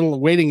call the little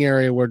waiting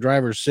area where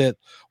drivers sit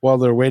while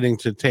they're waiting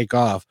to take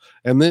off.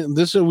 And then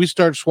we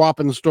start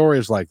swapping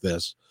stories like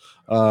this,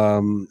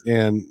 and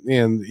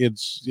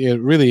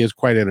it really is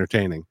quite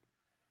entertaining.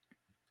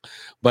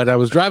 But I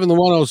was driving the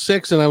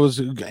 106 and I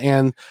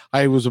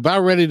was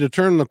about ready to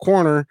turn the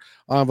corner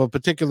of a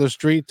particular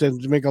street to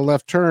make a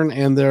left turn.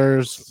 And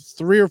there's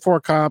 3 or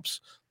 4 cops,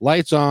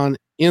 lights on,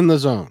 in the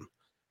zone,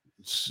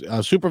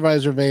 a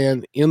supervisor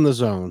van in the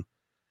zone.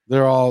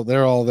 They're all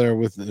there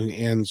with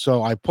me. And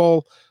so I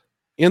pull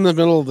in the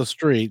middle of the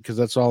street because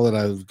that's all that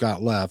I've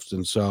got left.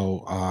 And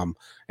so,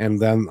 and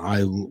then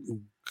a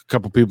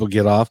couple people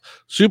get off.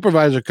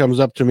 Supervisor comes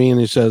up to me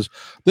and he says,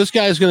 "This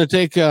guy's going to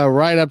take a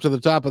ride up to the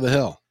top of the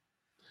hill."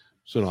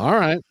 So, all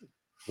right,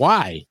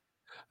 why?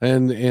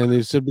 And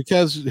he said,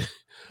 because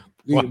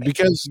and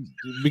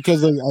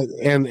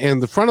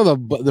the front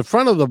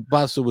of the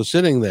bus that was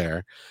sitting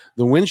there,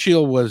 the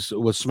windshield was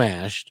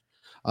smashed.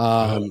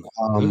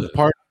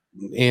 Part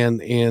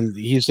and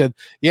he said,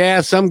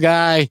 yeah, some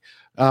guy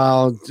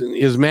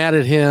is mad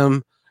at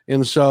him,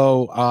 and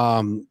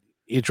so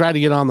he tried to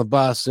get on the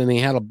bus, and he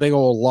had a big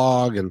old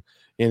log, and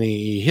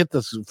he hit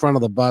the front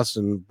of the bus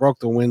and broke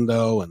the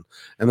window, and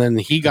then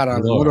he got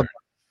on the bus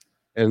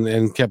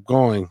and kept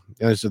going.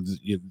 And I said,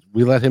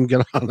 we let him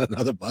get on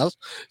another bus?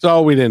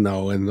 So we didn't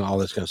know, and all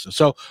this kind of stuff.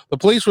 So the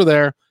police were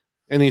there,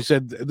 and he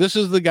said, this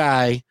is the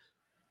guy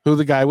who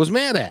the guy was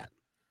mad at,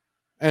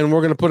 and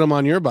we're going to put him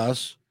on your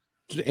bus.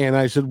 And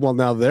I said, well,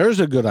 now there's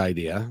a good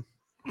idea.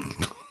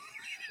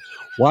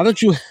 Why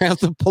don't you have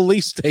the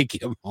police take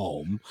him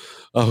home?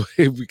 Oh,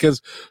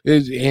 because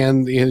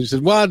and he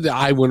said, well,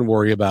 I wouldn't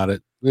worry about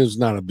it. It's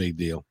not a big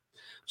deal.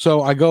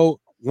 So I go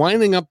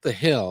winding up the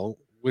hill,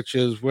 which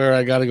is where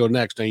I got to go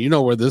next. Now, you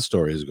know where this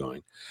story is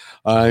going.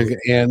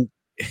 And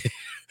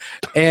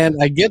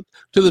I get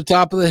to the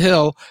top of the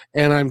hill,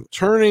 and I'm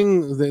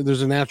turning.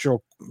 There's a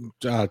natural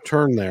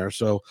turn there,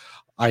 so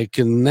I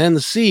can then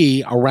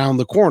see around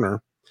the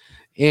corner.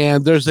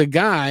 And there's a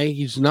guy.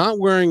 He's not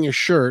wearing a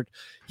shirt.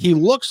 He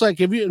looks like.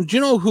 Do you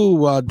know who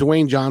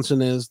Dwayne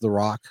Johnson is? The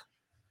Rock.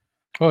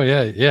 Oh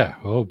yeah.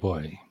 Oh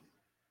boy.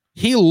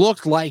 He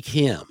looked like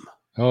him.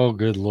 Oh,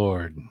 good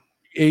Lord.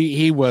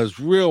 He was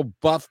real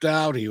buffed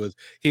out.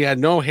 He had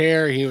no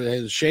hair. He had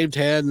a shaved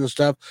head and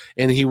stuff,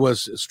 and he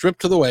was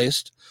stripped to the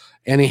waist.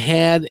 And he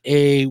had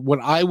what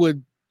I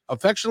would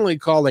affectionately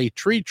call a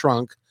tree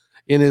trunk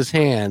in his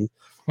hand.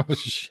 Oh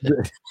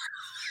shit.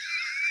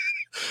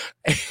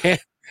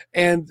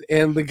 and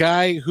the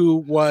guy who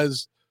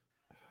was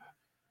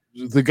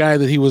the guy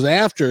that he was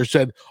after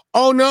said,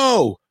 "Oh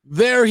no,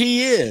 there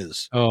he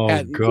is!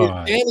 Oh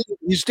God,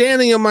 he's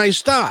standing at my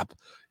stop."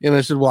 And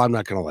I said, well, I'm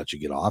not going to let you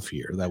get off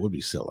here. That would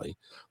be silly,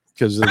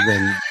 because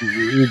then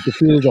you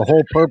defeated the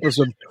whole purpose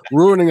of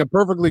ruining a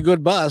perfectly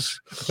good bus.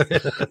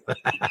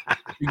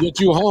 You get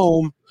you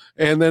home,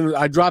 and then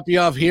I drop you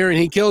off here, and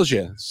he kills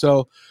you.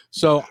 So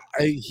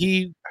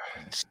he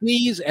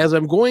sees, as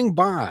I'm going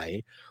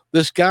by,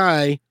 this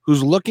guy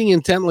who's looking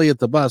intently at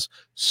the bus,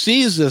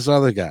 sees this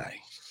other guy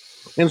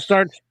and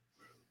starts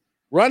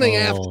running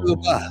after the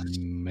bus.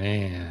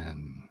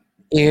 Man.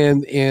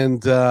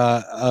 And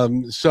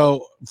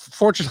so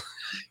fortunately,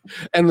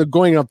 and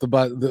going up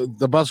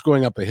the bus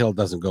going up a hill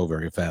doesn't go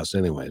very fast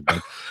anyway.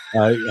 But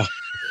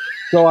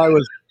so I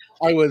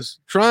was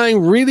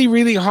trying really,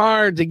 really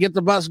hard to get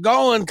the bus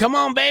going. Come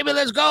on, baby,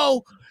 let's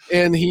go.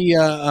 And he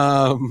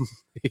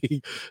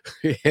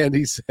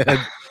said,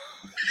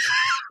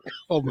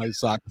 "Oh, my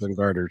socks and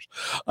garters."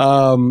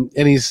 And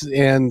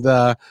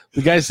the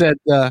guy said,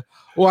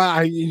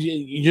 well,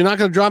 you're not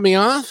going to drop me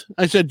off?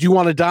 I said, do you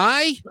want to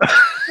die?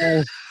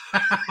 And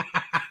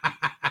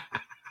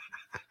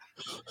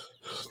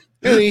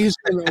he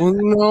said,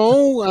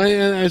 no.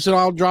 I said,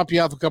 I'll drop you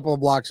off a couple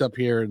of blocks up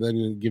here and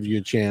then give you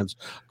a chance.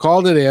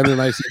 Called it in,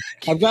 and I said,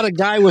 I've got a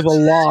guy with a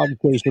log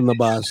chasing the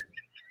bus.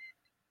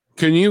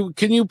 Can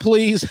you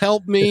please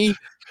help me?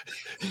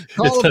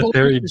 I've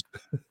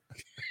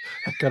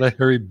got a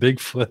hairy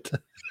Bigfoot.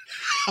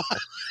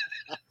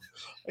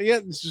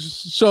 Yeah,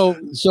 so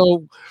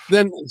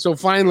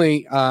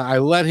finally I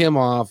let him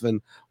off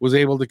and was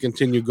able to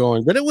continue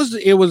going, but it was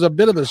a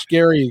bit of a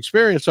scary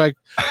experience. So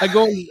I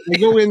go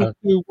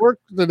into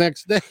work the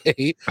next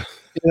day,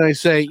 and I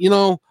say,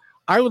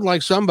 I would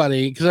like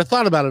somebody, because I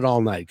thought about it all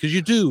night, because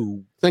you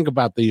do think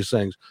about these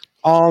things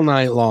all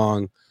night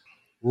long,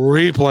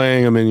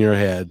 replaying them in your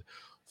head,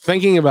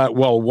 thinking about,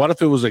 well, what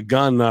if it was a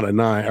gun, not a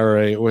knife, or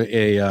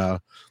a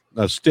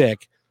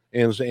stick,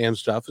 and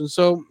stuff. And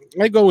so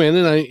I go in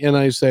and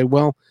I say,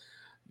 well,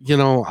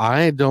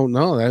 I don't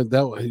know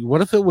that what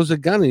if it was a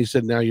gun? And he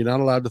said, no, you're not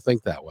allowed to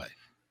think that way.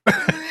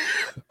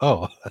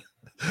 Oh,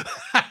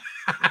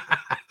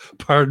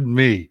 pardon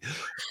me.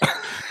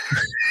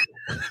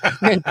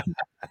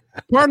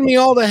 Pardon me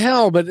all to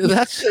hell, but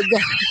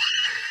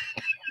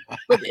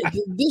but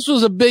this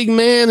was a big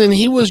man, and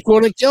he was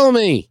going to kill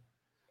me.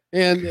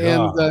 And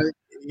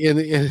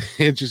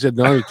and she said,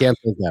 no, you can't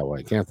think that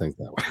way. Can't think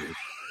that way.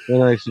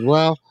 And I said,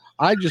 well,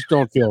 I just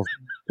don't feel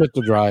fit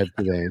to drive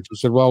today. And she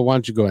said, well, why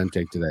don't you go ahead and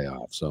take today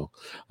off? So,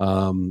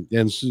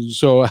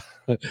 so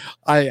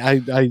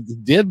I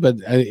did, but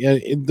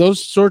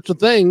those sorts of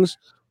things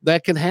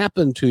that can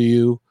happen to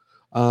you.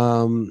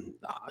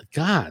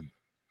 God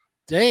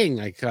dang,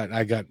 I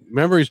got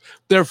memories.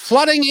 They're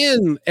flooding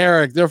in,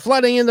 Eric. They're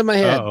flooding into my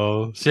head.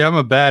 Uh-oh. See, I'm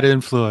a bad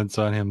influence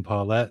on him,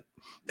 Paulette.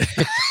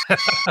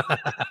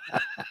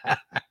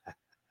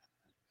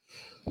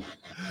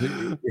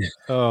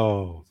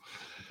 Oh.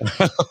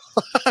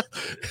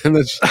 And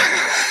it's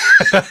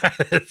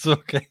it's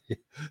okay.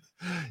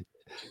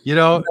 You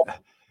know,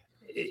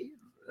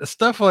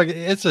 stuff like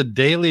it's a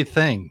daily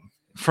thing,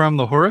 from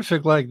the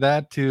horrific like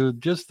that to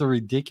just the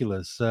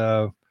ridiculous.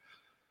 In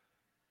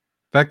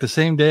fact, the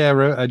same day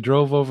I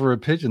drove over a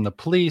pigeon, the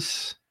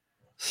police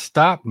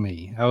stopped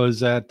me. I was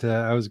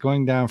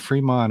going down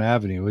Fremont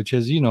Avenue, which,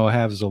 as you know,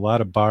 has a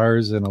lot of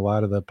bars and a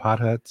lot of the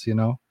pot huts, you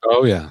know.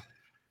 Oh yeah.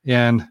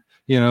 And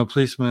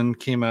policeman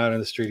came out on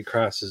the street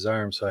across his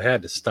arm, so I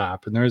had to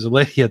stop. And there was a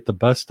lady at the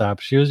bus stop.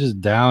 She was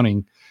just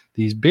downing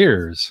these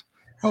beers.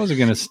 I wasn't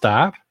going to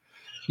stop,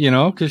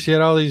 because she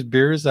had all these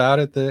beers out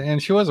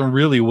and she wasn't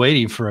really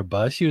waiting for a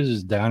bus. She was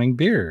just downing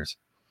beers.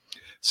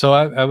 So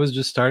I was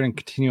just starting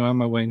to continue on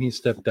my way, and he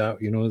stepped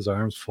out, his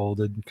arms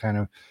folded and kind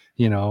of,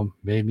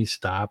 made me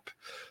stop.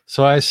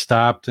 So I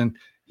stopped, and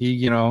he,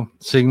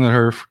 signaled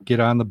her, get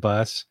on the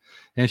bus.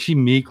 And she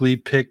meekly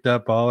picked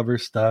up all of her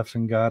stuff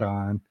and got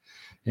on.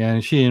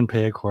 And she didn't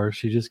pay, of course.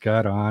 She just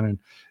got on, and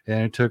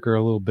it took her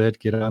a little bit to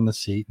get on the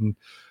seat. And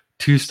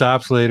 2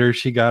 stops later,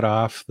 she got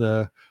off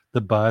the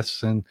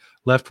bus and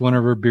left one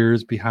of her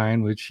beers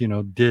behind, which,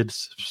 did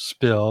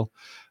spill.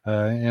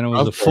 And it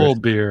was a full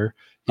beer,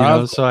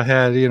 so I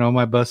had,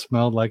 my bus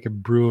smelled like a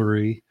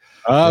brewery.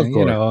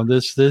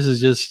 This is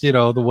just,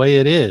 the way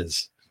it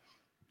is.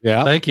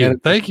 Yeah. Thank you.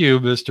 Thank you,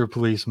 Mr.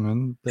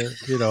 Policeman.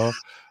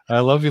 I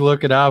love you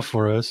looking out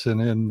for us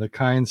and the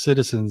kind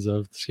citizens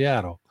of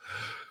Seattle.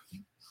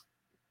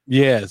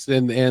 Yes,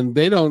 and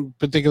they don't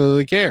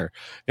particularly care.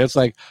 It's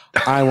like,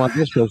 I want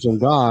this person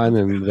gone,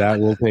 and that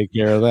will take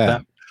care of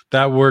that.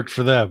 That worked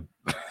for them.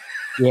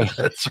 Yeah,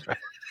 that's right.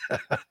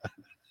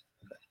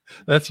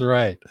 That's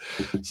right.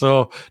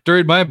 So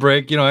during my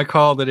break, I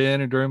called it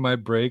in, and during my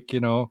break, they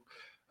told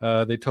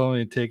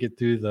me to take it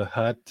through the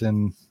hut,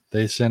 and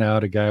they sent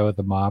out a guy with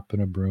a mop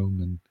and a broom,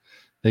 and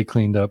they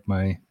cleaned up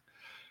my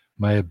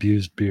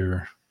abused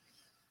beer.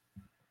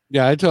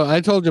 Yeah, I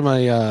told you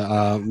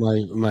my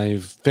my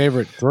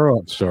favorite throw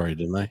up story,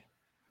 didn't I?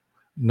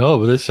 No,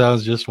 but this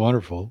sounds just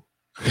wonderful.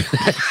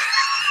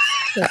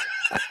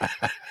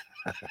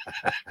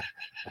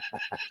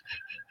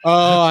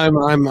 Oh,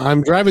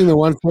 I'm driving the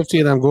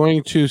 150, and I'm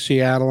going to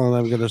Seattle, and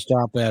I'm going to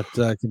stop at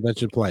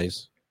Convention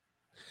Place,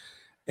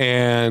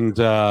 and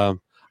I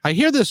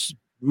hear this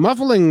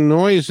muffling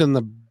noise in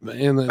the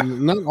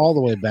not all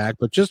the way back,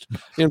 but just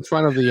in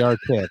front of the yard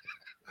pit.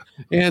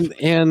 And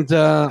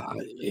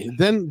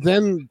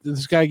then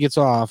this guy gets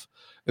off,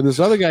 and this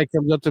other guy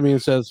comes up to me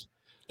and says,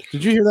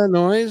 "Did you hear that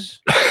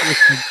noise?"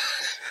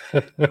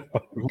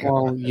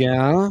 Well,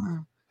 yeah.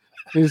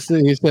 He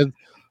said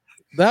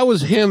that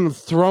was him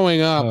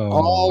throwing up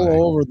all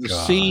over the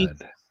seat,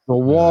 the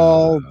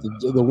wall,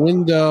 the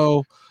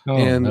window,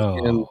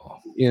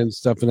 and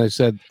stuff. And I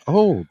said,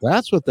 "Oh,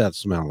 that's what that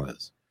smell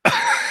is."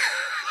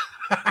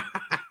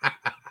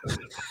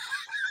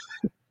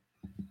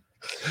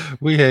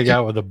 We hang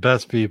out with the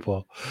best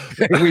people.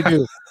 We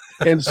do.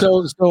 And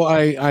so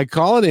I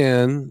call it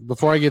in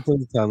before I get to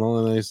the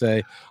tunnel, and I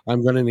say,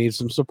 I'm going to need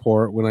some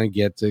support when I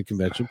get to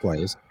Convention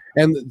Place.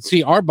 And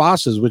see, our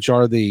bosses, which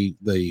are the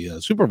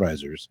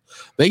supervisors,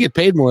 they get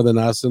paid more than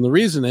us. And the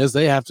reason is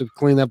they have to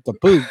clean up the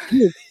poop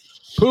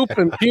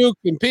and puke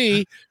and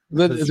pee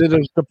that is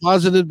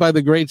deposited by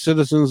the great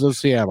citizens of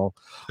Seattle.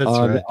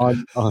 That's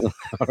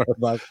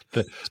right.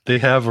 They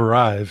have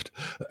arrived.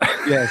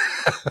 Yes.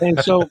 And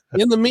so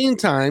in the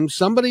meantime,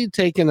 somebody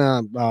taken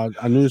a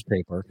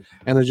newspaper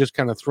and has just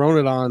kind of thrown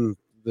it on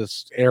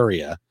this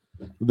area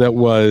that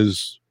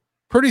was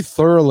pretty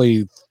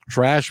thoroughly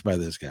trashed by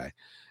this guy.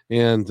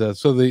 And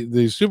so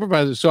the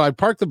supervisor, so I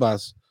parked the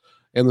bus,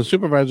 and the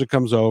supervisor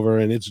comes over,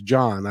 and it's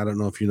John. I don't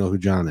know if you know who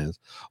John is.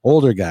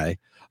 Older guy.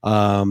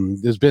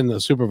 Has been a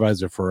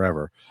supervisor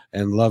forever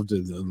and loved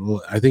it.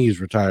 I think he's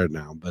retired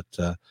now, but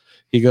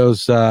he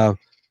goes, "Oh,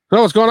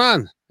 what's going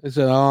on?" I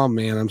said, "Oh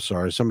man, I'm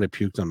sorry. Somebody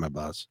puked on my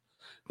bus."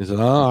 He said,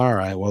 "Oh, all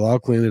right. Well, I'll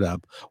clean it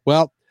up."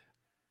 Well,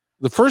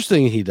 the first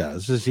thing he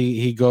does is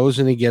he goes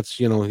and he gets,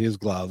 his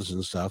gloves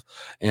and stuff.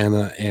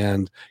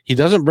 And he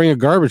doesn't bring a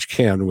garbage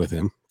can with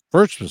him.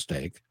 First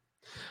mistake.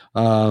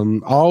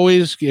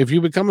 Always, if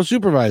you become a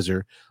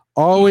supervisor,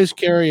 always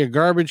carry a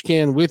garbage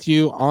can with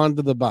you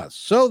onto the bus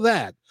so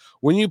that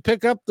when you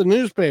pick up the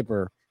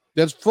newspaper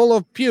that's full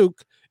of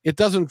puke, it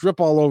doesn't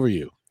drip all over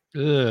you.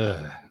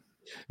 Ugh.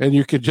 And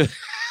you could just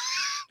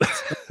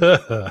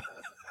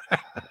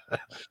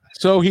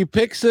so he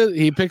picks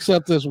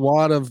up this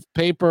wad of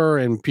paper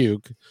and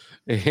puke,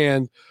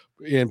 and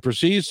and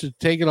proceeds to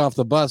take it off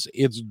the bus.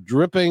 It's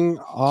dripping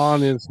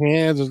on his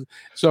hands.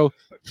 So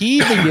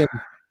he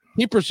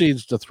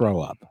proceeds to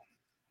throw up.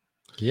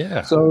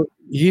 Yeah. So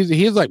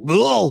he's like,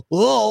 whoa,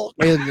 whoa,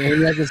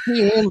 and I can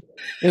see him.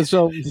 And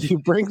so he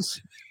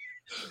brings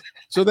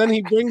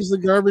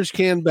the garbage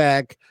can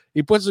back.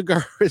 He puts the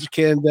garbage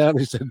can down.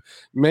 He said,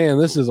 "Man,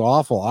 this is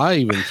awful. I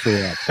even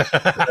threw up."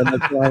 And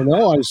I said, "I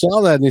know, I saw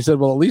that." And he said,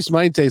 "Well, at least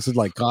mine tasted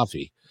like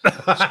coffee."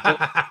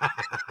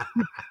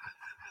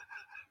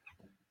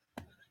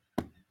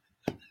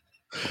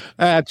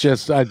 I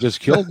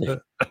just killed me.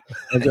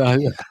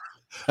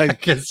 I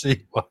can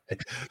see why.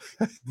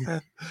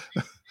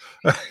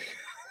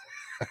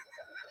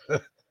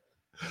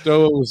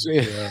 So it was.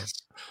 Yeah.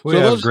 We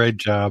have great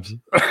jobs.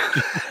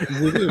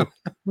 We do.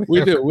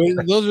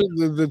 Those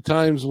are the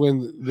times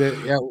when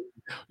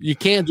you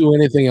can't do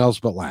anything else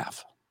but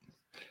laugh.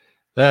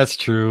 That's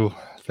true.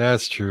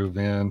 That's true,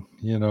 man.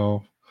 You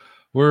know,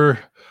 we're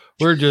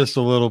just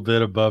a little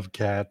bit above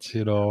cats.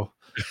 You know,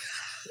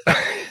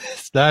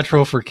 it's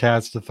natural for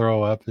cats to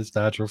throw up. It's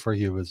natural for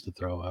humans to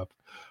throw up.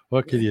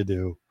 What can you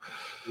do?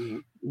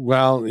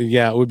 Well,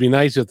 yeah, it would be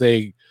nice if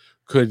they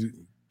could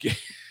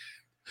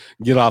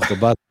get off the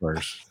bus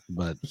first.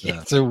 But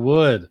yes, it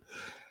would.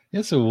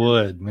 Yes, it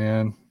would,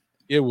 man.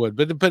 It would.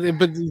 But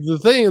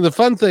the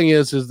fun thing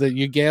is that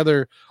you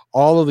gather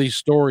all of these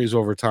stories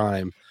over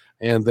time,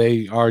 and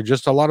they are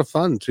just a lot of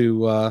fun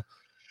to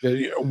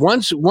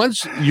once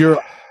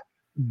you're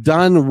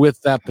done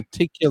with that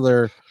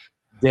particular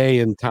day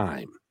and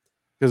time.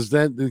 Because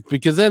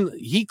then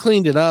he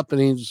cleaned it up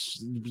and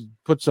he's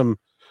put some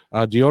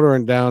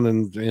deodorant down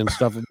and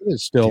stuff. It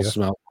still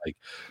smelled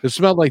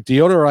like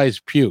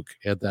deodorized puke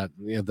at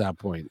that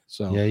point.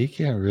 So yeah, you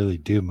can't really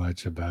do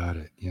much about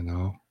it, you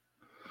know.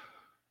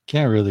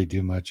 Can't really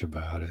do much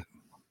about it.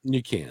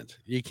 You can't.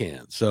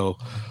 So,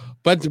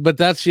 but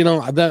that's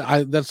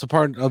that's the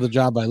part of the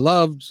job I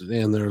loved,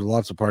 and there are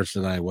lots of parts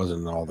that I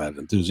wasn't all that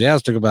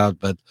enthusiastic about.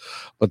 But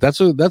that's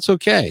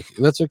okay.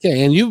 That's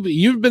okay. And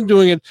you've been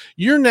doing it.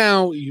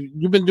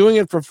 You've been doing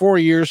it for 4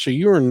 years, so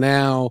you are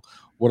now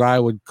what I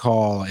would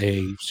call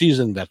a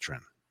seasoned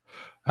veteran.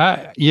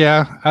 I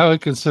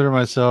would consider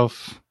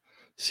myself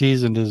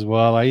seasoned as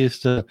well. I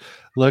used to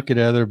look at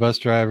other bus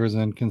drivers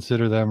and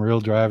consider them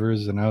real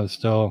drivers, and I was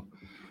still,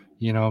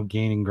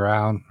 gaining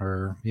ground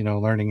or,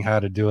 learning how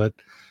to do it.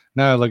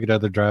 Now I look at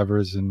other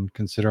drivers and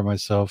consider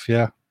myself,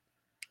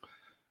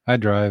 I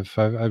drive.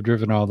 I've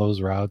driven all those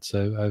routes.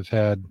 I've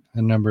had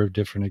a number of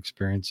different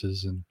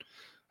experiences, and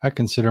I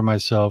consider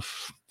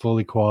myself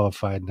fully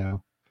qualified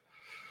now.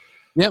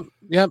 Yep.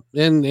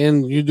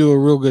 And you do a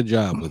real good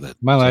job with it.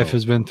 My life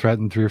has been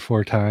threatened 3 or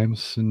 4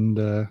 times, and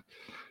that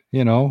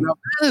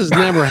has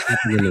never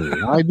happened to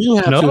me. I do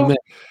have to admit,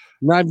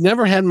 I've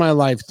never had my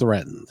life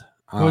threatened.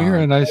 Well, you're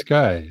a nice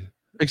guy,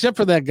 except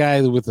for that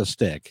guy with a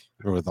stick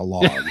or with a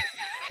log.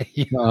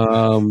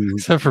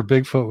 Except for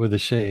Bigfoot with a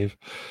shave.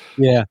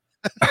 Yeah.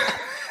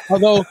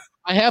 Although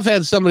I have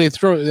had somebody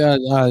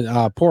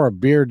pour a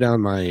beer down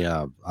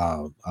my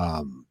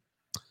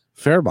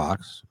fare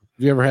box.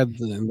 Have you ever had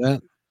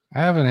that? I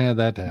haven't had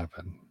that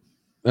happen.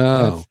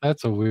 Oh,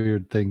 that's a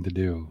weird thing to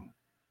do.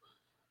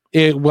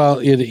 It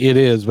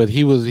is, but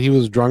he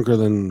was drunker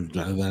than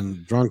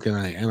drunk,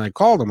 and I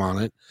called him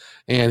on it,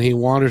 and he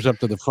wanders up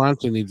to the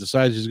front and he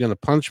decides he's going to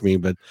punch me,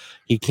 but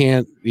he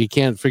can't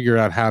figure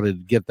out how to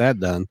get that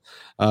done.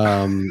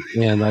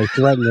 And I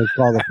threatened to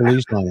call the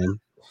police on him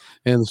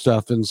and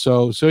stuff, and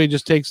so he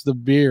just takes the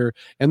beer,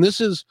 and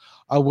this is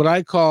what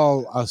I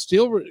call a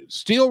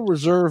Steel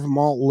Reserve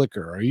malt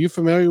liquor. Are you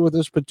familiar with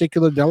this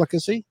particular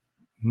delicacy?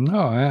 No,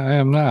 I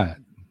am not.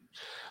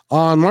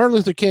 On Martin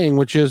Luther King,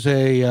 which is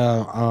a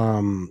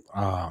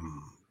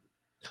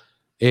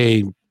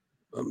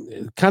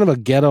kind of a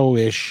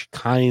ghetto-ish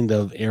kind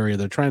of area.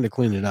 They're trying to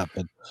clean it up,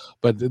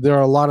 but there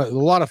are a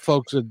lot of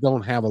folks that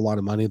don't have a lot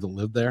of money that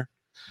live there,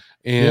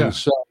 and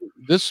so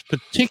this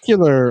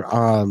particular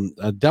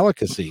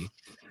delicacy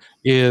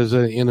is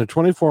in a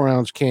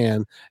 24-ounce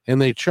can,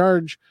 and they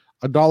charge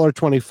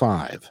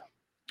 $1.25.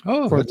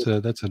 Oh,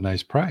 that's a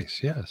nice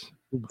price. Yes.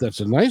 That's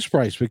a nice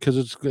price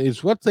because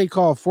it's what they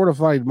call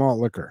fortified malt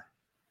liquor,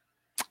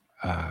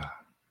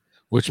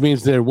 which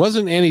means there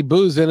wasn't any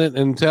booze in it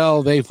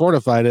until they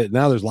fortified it.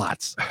 Now there's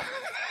lots.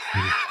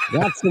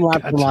 Lots and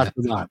lots and lots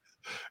and lots.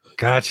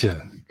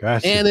 Gotcha.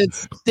 And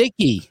it's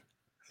sticky.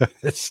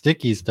 It's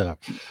sticky stuff.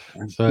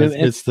 So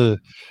it's the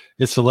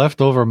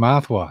leftover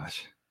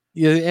mouthwash.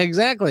 Yeah,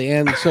 exactly.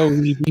 And so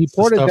he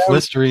poured it down.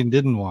 Listerine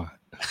didn't want.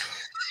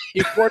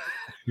 He poured.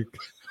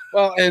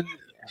 Well, and.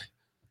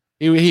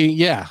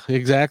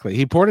 Exactly.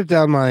 He poured it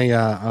down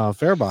my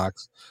fare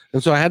box,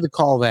 and so I had to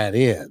call that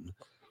in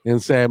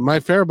and say my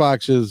fare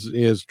box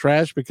is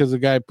trash because the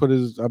guy put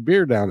a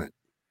beer down it.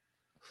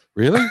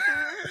 Really?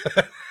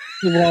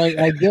 Well,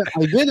 I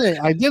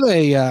did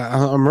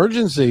a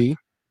emergency,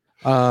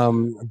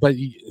 but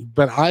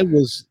I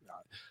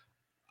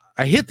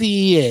hit the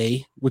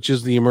EA, which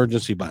is the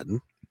emergency button.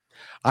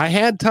 I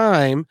had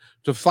time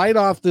to fight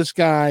off this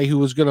guy who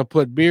was going to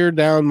put beer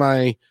down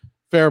my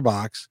fare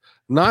box.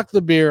 Knock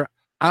the beer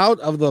out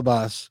of the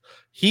bus.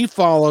 He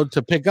followed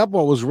to pick up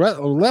what was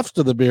left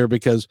of the beer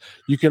because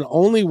you can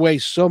only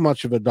waste so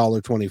much of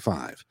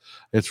 $1.25.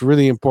 It's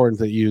really important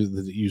that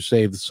you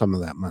save some of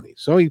that money.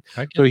 So he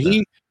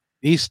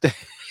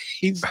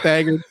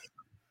staggered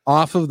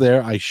off of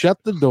there. I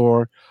shut the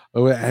door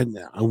and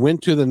I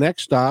went to the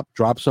next stop,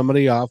 dropped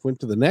somebody off, went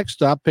to the next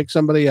stop, picked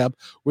somebody up,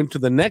 went to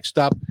the next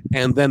stop,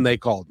 and then they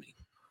called me.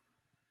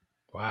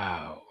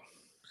 Wow.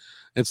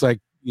 It's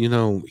like,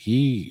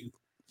 he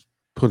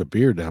put a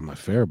beer down my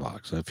fare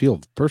box. I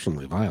feel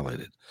personally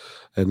violated.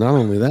 And not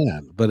only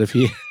that, but if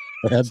he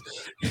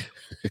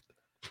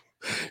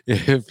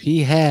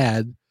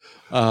had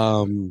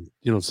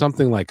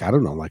something like, I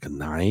don't know, like a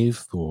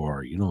knife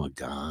or a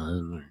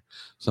gun or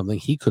something,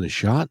 he could have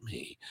shot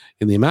me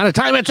in the amount of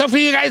time it took for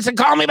you guys to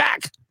call me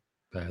back.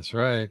 That's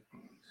right.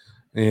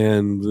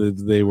 And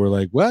they were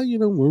like, well,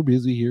 we're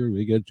busy here.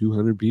 We got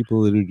 200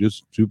 people that are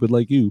just stupid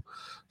like you.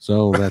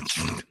 So that's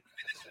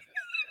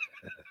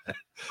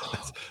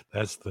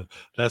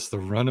that's the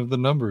run of the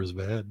numbers,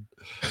 man.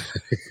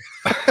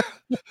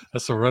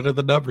 That's the run of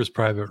the numbers,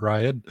 Private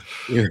Ryan.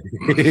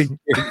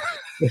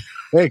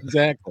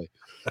 Exactly.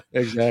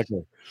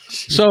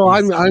 So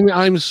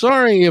I'm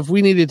sorry if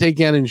we need to take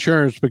out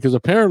insurance because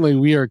apparently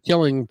we are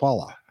killing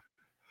Paulette.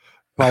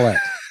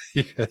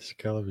 Yes,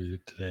 killing me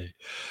today.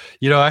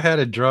 I had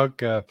a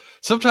drunk.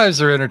 Sometimes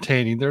they're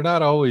entertaining. They're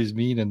not always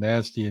mean and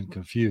nasty and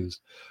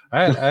confused.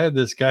 I had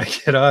this guy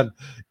get on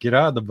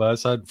the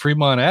bus on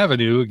Fremont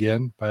Avenue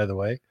again, by the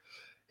way,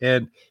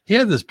 and he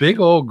had this big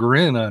old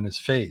grin on his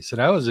face,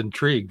 and I was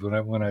intrigued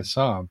when I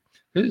saw him.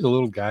 He was a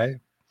little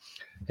guy,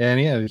 and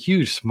he had a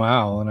huge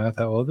smile, and I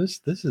thought, well, this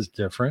is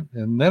different.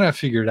 And then I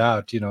figured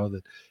out,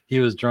 that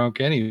he was drunk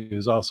and he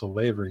was also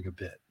wavering a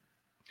bit.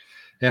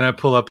 And I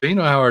pull up,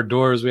 how our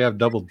doors, we have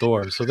double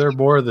doors, so they're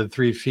more than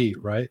 3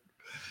 feet, right?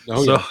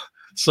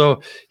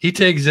 So he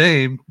takes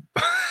aim.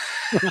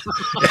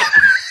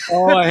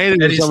 I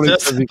hated it. Somebody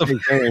says he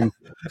takes aim.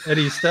 And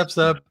he steps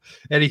up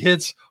and he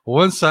hits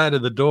one side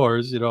of the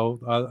doors,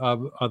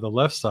 on the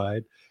left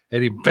side,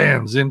 and he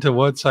bams into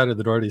one side of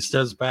the door and he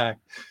steps back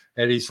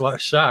and he's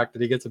shocked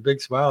and he gets a big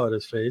smile on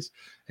his face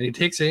and he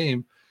takes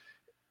aim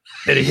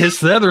and he hits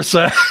the other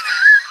side.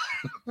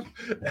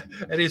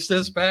 And he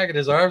steps back and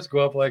his arms go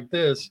up like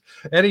this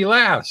and he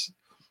laughs.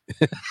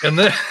 And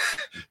then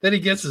he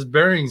gets his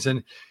bearings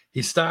and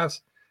he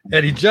stops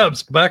and he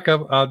jumps back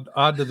up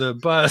onto the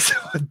bus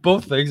with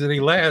both things and he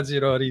lands,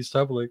 and he's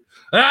stumbling.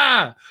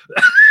 And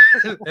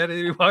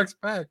he walks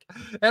back.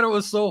 And it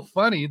was so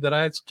funny that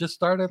I just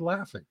started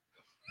laughing.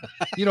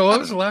 What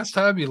was the last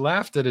time you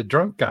laughed at a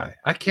drunk guy?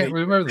 I can't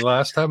remember the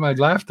last time I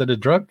laughed at a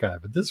drunk guy,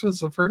 but this was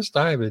the first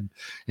time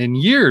in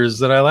years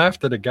that I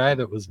laughed at a guy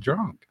that was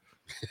drunk.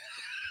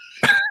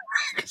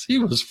 Because he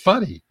was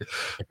funny.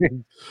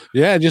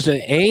 Yeah, just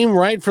an aim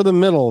right for the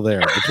middle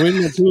there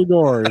between the two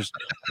doors.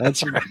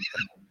 That's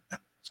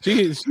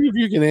see if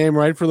you can aim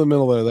right for the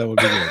middle there. That would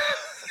be good.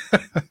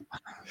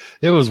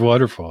 It was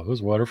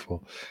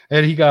wonderful.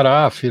 And he got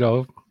off,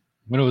 when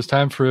it was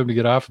time for him to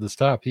get off at the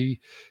stop, he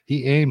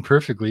aimed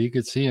perfectly. You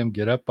could see him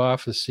get up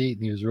off his seat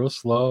and he was real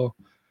slow.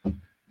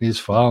 He's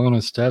following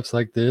his steps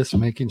like this,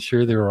 making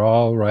sure they were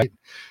all right.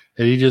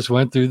 And he just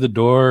went through the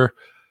door,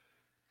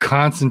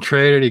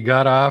 concentrated. He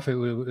got off. It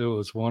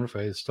was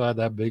wonderful. He still had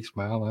that big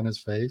smile on his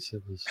face.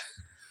 It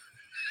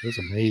was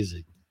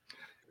amazing.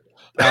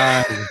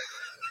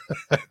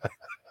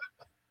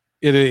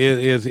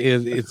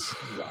 It's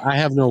I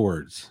have no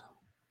words.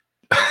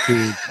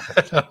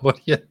 What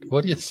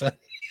do you say?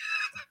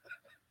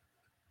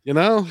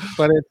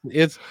 But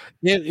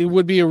it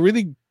would be a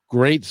really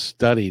great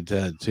study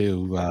to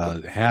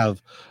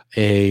have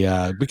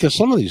because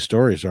some of these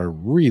stories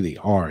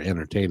are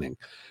entertaining.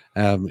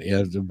 But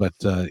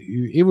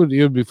it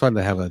would be fun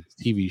to have a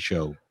TV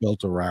show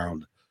built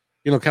around,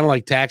 kind of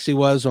like Taxi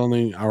was,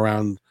 only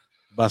around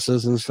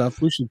buses and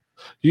stuff.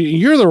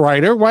 You're the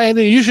writer.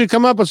 You should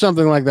come up with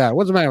something like that.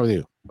 What's the matter with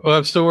you? Well,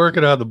 I'm still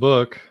working on the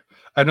book.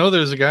 I know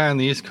there's a guy on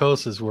the East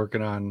Coast that's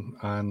working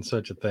on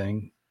such a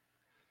thing.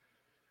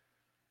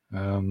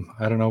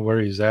 I don't know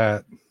where he's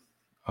at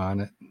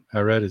on it. I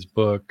read his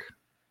book.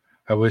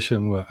 I wish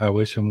him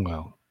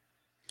well.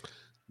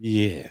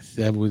 Yes,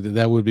 that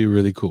would be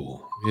really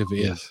cool.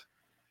 Yes.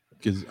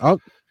 Is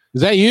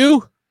that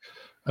you?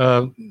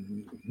 That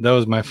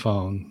was my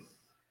phone.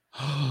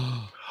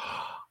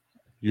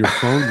 Your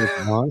phone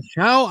was on?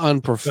 How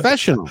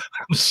unprofessional.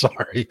 I'm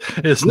sorry.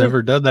 It's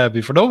never done that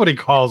before. Nobody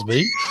calls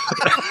me.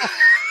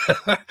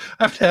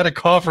 I've had a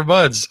call for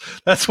months.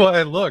 That's why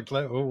I looked.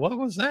 Like, what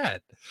was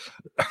that?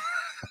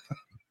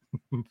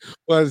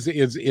 Well,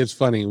 it's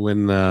funny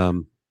when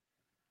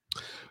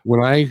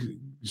I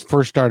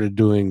first started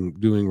doing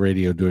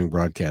radio, doing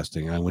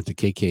broadcasting, I went to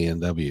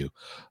KKNW,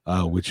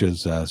 which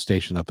is a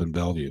station up in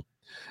Bellevue,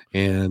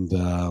 and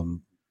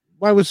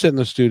I would sit in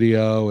the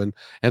studio, and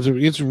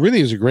it's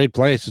really a great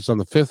place. It's on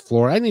the 5th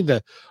floor.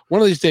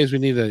 One of these days we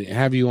need to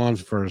have you on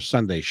for a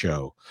Sunday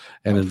show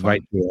and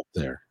invite you up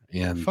there.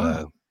 And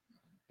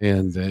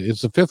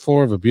it's the 5th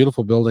floor of a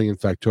beautiful building in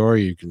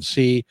Factoria. You can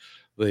see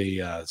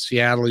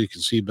Seattle. You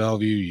can see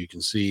Bellevue. You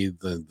can see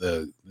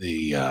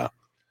the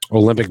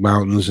Olympic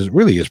Mountains. It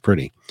really is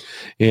pretty.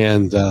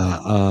 And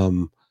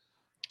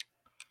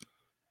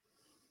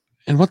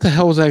what the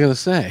hell was I going to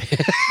say?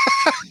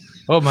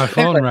 Oh, my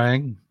phone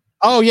rang.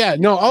 Oh yeah,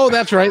 no. Oh,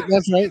 that's right.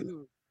 That's right.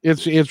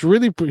 It's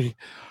really pretty.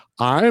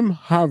 I'm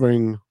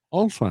having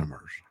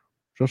Alzheimer's,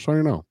 just so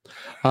you know.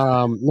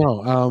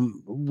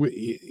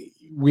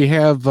 We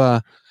have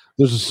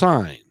there's a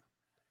sign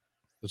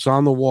that's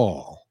on the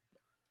wall.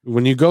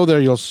 When you go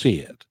there, you'll see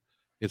it.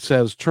 It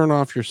says, "Turn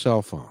off your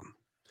cell phone."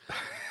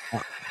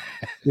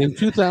 In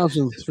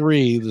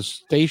 2003, the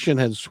station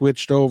had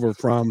switched over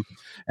from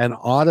an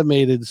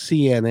automated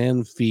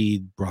CNN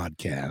feed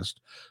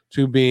broadcast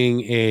to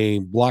being a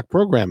block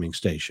programming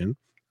station,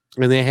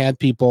 and they had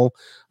people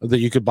that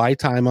you could buy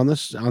time on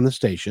the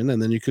station, and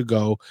then you could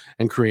go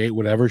and create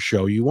whatever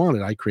show you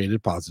wanted. I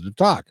created Positive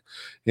Talk,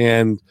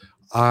 and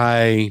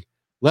I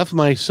left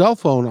my cell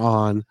phone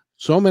on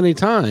so many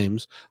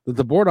times that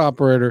the board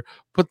operator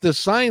put this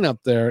sign up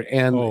there,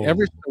 and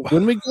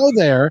when we go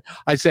there,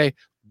 I say,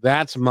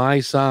 "That's my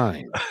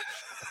sign,"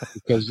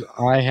 because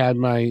I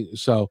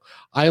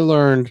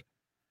learned,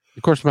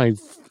 of course, I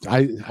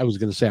was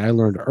going to say I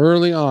learned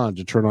early on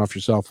to turn off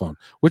your cell phone,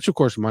 which of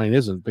course mine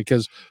isn't,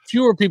 because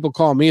fewer people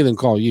call me than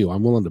call you.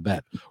 I'm willing to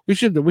bet. We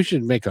should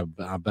make a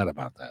bet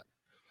about that.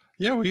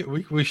 Yeah,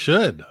 we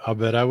should. I'll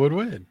bet I would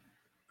win.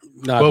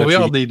 Well, we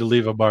all need to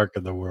leave a mark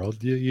in the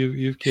world.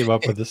 You came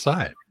up with the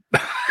sign.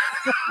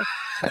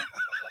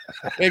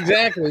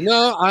 Exactly.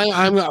 No,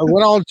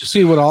 what I'll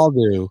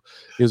do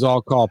is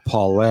I'll call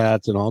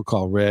Paulette, and I'll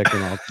call Rick,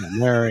 and I'll call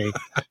Mary,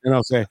 and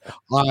I'll say,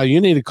 you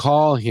need to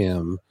call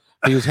him.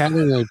 He was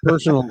having a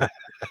personal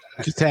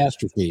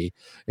catastrophe,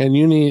 and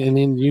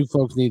then you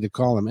folks need to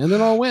call him, and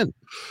then I'll win.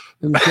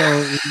 And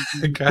so,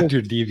 God,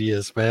 you're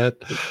devious, man.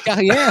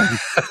 Yeah.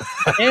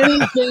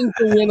 Anything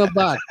to win a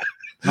buck.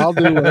 I'll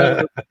do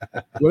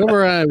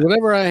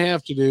whatever I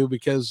have to do,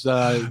 because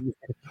I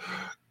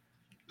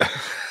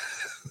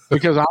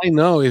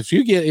know if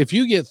you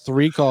get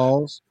 3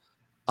 calls,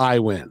 I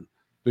win,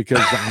 because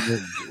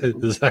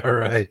is that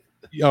right?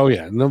 Oh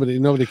yeah,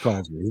 nobody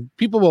calls me.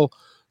 People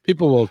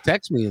will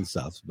text me and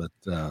stuff, but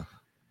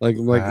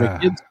my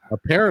kids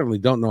apparently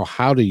don't know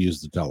how to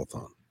use the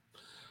telephone.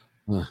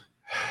 And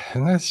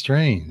that's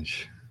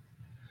strange,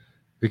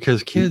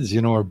 because kids,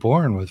 are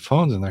born with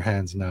phones in their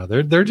hands now.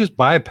 They're just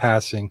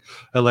bypassing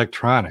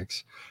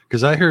electronics.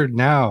 Because I heard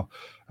now,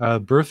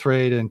 birth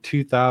rate in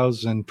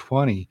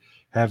 2020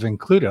 have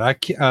included.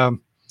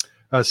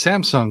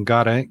 Samsung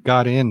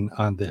got in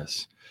on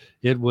this.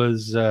 It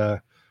was I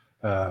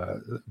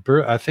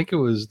think it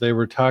was, they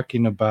were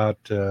talking about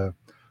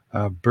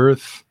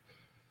birth.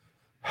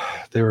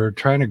 They were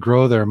trying to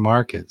grow their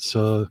market,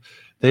 so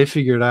they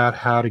figured out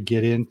how to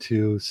get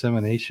into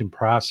insemination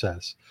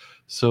process,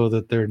 so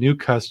that their new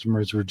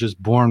customers were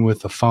just born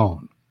with a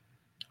phone.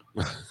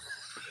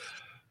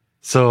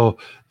 So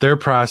their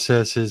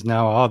process is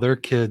now all their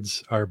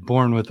kids are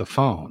born with a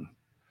phone.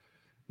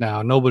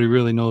 Now, nobody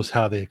really knows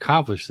how they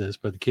accomplish this,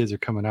 but the kids are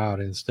coming out,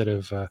 instead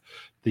of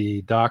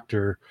the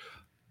doctor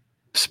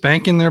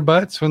spanking their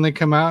butts when they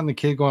come out and the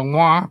kid going,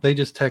 wah, they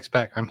just text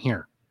back, "I'm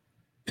here."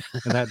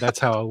 And that's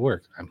how it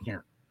works. "I'm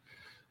here."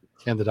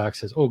 And the doc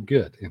says, "Oh,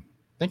 good. And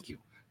thank you.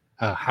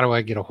 How do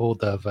I get a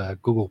hold of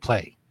Google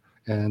Play?"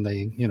 And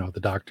they, the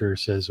doctor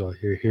says, "Well,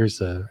 here's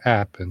the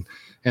app."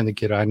 And the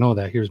kid, "I know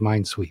that. Here's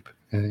Minesweep."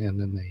 And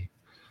then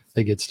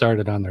they get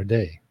started on their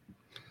day.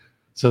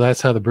 So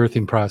that's how the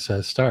birthing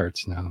process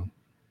starts now.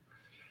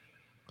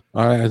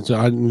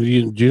 Do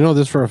you know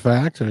this for a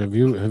fact? Have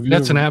you?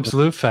 That's an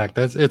absolute fact.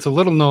 It's a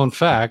little known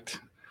fact.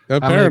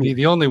 Apparently. I may be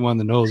the only one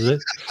that knows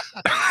it,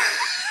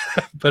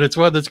 but it's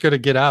one that's going to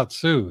get out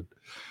soon.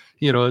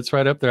 It's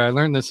right up there. I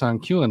learned this on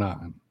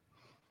QAnon.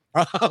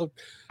 Oh,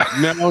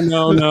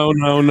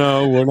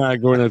 no. We're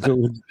not going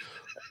to.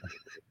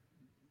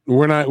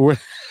 We're not.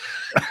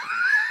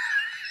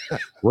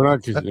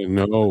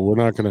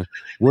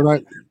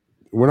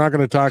 We're not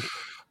going to talk.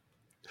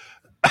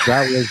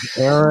 That was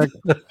Eric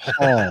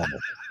Hall,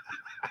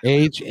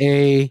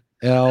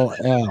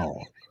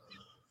 Hall.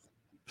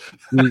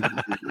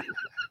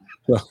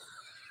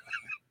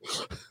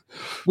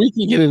 We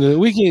can get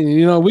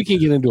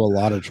into a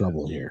lot of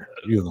trouble here.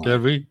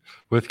 Can we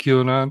with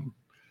QAnon?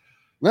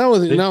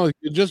 No,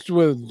 just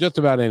with just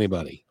about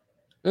anybody.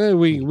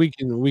 We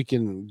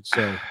can.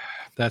 So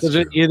that's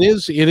true.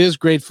 It is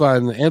great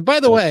fun. And by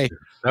the way,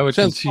 that would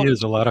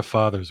confuse a lot of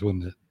fathers,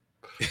 wouldn't it?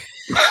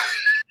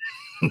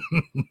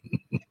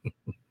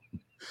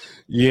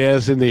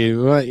 Yes, indeed.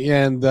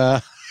 And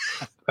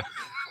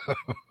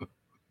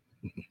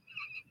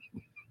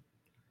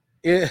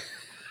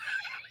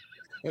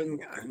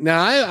now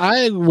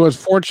I was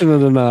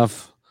fortunate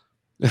enough.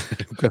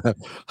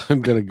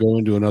 I'm gonna go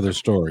into another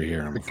story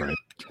here, I'm afraid.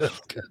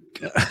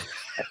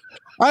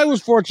 I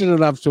was fortunate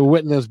enough to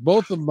witness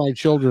both of my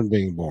children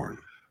being born.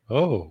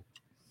 Oh,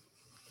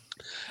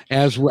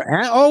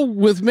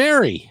 with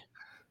Mary.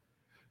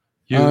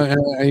 We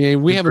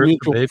have a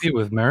mutual baby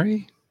with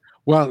Mary.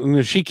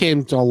 Well, she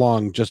came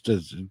along just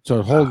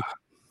to hold.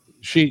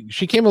 She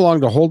came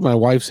along to hold my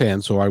wife's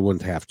hand, so I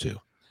wouldn't have to.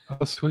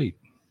 Oh, sweet.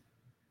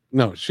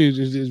 No,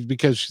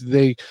 because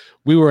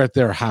we were at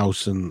their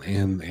house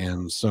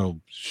and so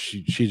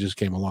she just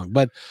came along.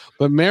 But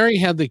Mary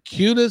had the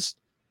cutest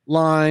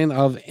line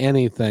of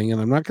anything, and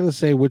I'm not going to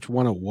say which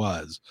one it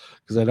was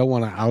because I don't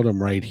want to out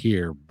them right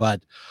here.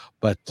 But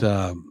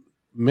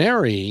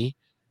Mary,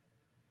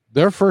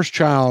 their first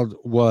child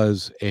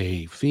was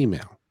a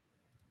female.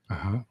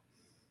 Uh-huh.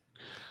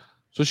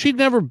 So she'd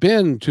never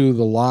been to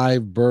the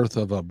live birth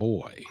of a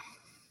boy.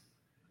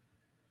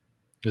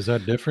 Is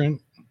that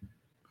different?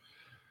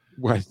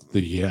 Right.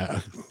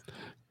 Yeah.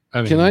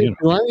 I mean,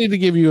 do I need to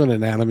give you an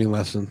anatomy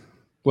lesson?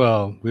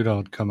 Well, we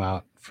don't come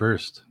out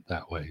first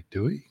that way,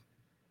 do we?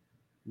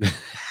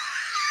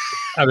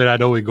 I mean, I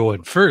know we go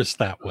in first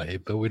that way,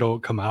 but we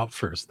don't come out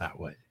first that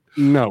way.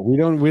 No, we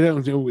don't.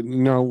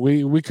 No,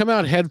 we come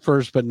out head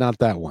first, but not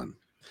that one.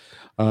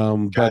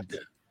 But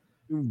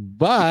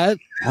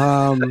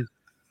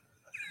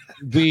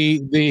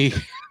the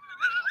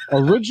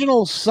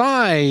original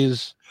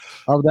size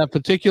of that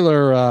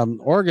particular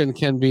organ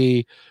can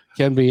be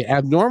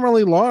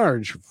abnormally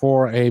large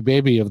for a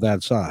baby of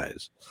that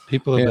size.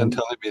 People have been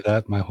telling me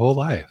that my whole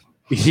life.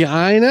 Yeah,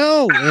 I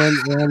know,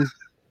 and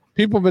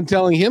people have been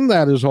telling him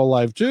that his whole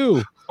life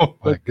too. Oh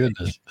my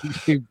goodness!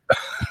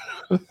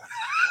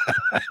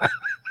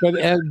 But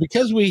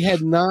because we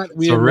had not,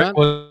 Rick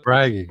was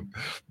bragging.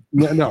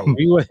 No,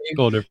 he wasn't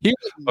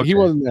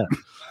there.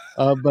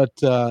 But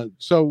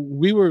so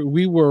we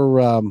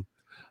were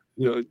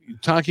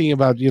talking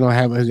about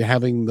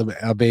having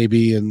a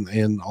baby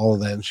and all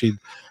of that,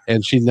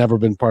 and she'd never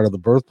been part of the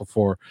birth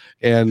before.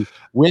 And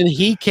when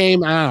he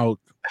came out,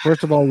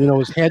 first of all,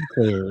 his head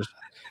clears,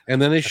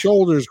 and then his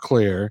shoulders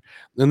clear,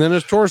 and then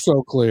his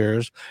torso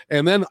clears,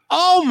 and then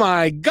oh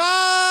my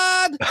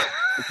God,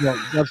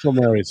 that's what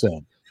Mary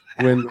said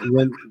when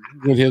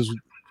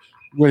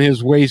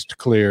his waist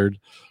cleared,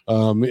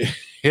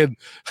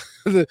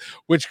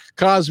 which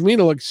caused me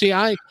to look. See,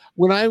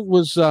 when I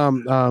was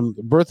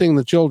birthing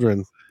the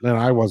children, and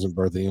I wasn't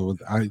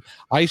birthing.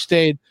 I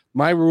stayed.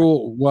 My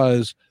rule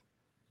was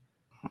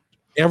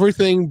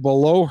everything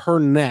below her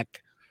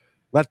neck,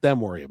 let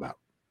them worry about.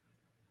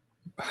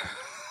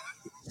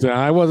 So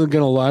I wasn't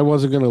gonna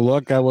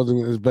look.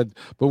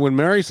 But when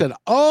Mary said,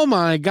 "Oh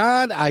my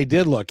God," I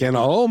did look, and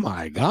oh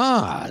my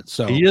God,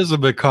 so he is a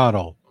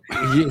McConnell.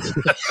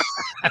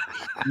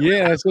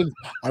 Yeah. So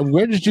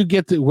where did you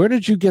get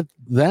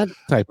that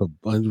type of?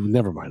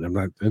 Never mind. I'm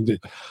not.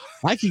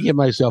 I could get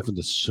myself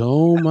into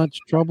so much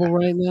trouble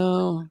right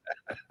now.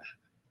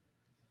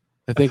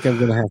 I think I'm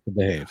gonna have to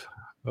behave.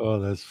 Oh,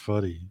 that's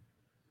funny.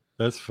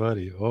 That's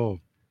funny. Oh,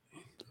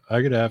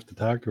 I'm gonna have to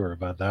talk to her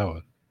about that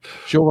one.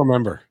 She'll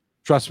remember.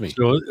 Trust me.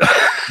 Oh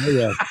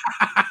yeah.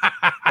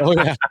 Oh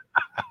yeah.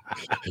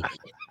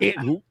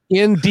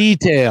 In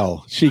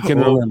detail, she can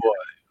remember.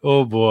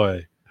 Oh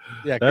boy.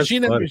 Yeah, because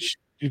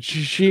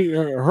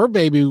her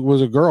baby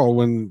was a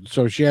girl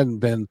so she hadn't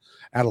been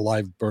at a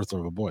live birth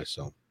of a boy.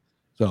 So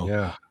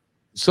yeah.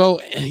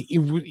 So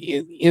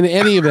in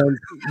any event,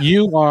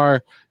 you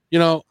are,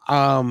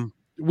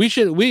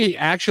 we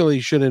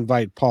actually should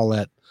invite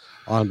Paulette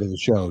onto the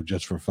show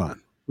just for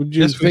fun.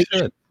 Yes, we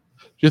should.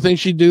 Do you think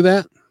she'd do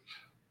that?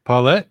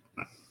 Paulette?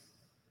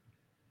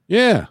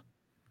 Yeah.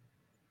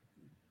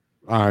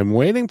 I'm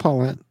waiting,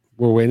 Paulette.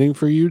 We're waiting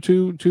for you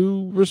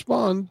to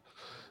respond.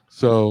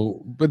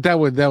 So, but that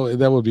would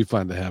be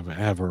fun to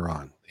have her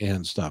on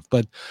and stuff.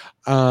 But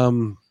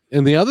and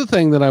the other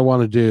thing that I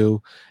want to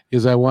do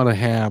is I want to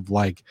have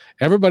like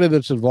everybody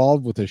that's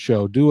involved with the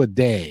show do a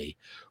day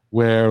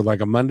where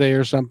like a Monday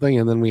or something,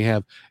 and then we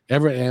have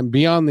and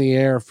be on the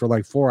air for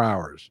like 4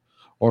 hours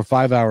or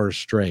 5 hours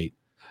straight,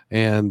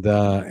 and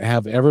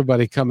have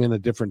everybody come in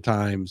at different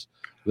times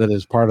that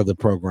is part of the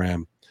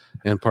program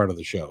and part of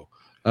the show.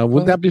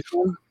 Would that be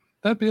fun?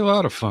 That'd be a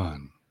lot of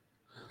fun.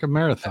 Like a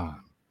marathon.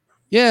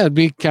 Yeah, it'd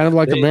be kind of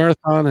like a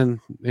marathon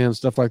and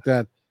stuff like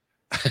that.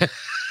 A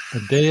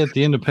day at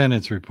the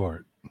Independence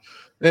Report.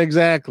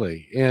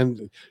 Exactly.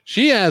 And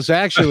she is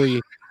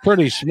actually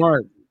pretty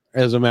smart,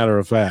 as a matter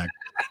of fact.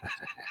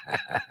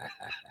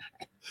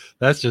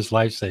 That's just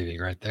life-saving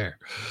right there.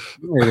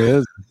 It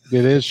is.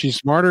 It is. She's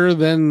smarter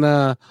than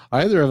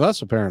either of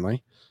us,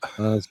 apparently.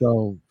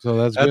 So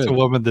that's good. A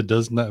woman that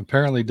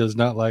apparently does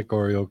not like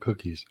Oreo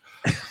cookies.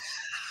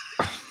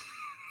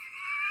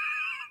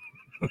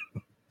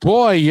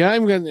 Boy, yeah,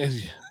 I'm going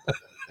to...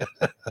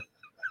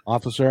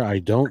 Officer, I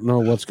don't know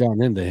what's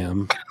gotten into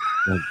him.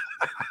 But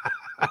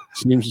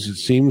it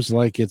seems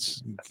like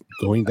it's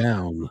going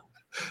down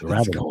the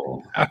rabbit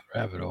hole.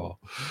 Rabbit hole.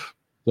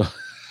 So,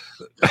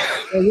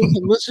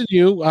 listen to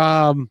you.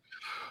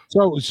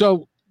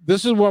 So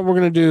this is what we're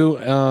going to do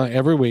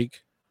every week.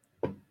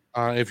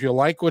 If you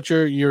like what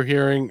you're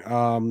hearing,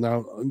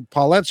 now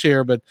Paulette's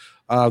here, but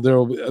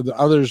the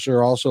others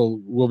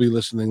will be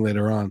listening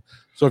later on.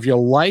 So if you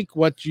like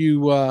what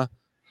you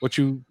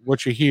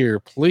hear,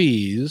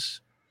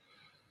 please.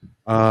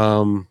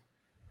 What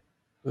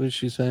is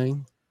she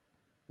saying?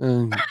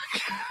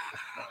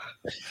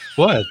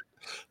 What?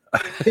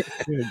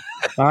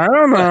 I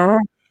don't know.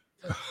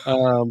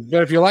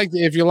 But if you like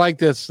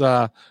this,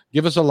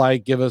 give us a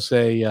like, give us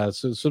a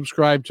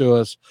subscribe to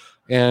us,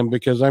 and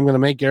because I'm going to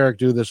make Eric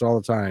do this all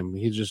the time.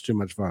 He's just too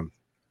much fun.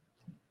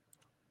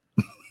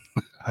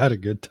 I had a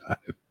good time.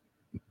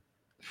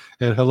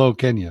 And hello,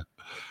 Kenya.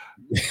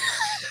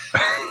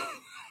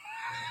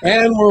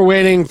 And we're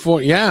waiting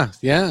for yeah.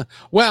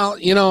 Well,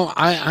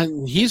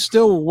 he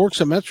still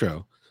works at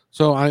Metro,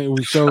 so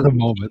For the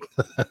moment.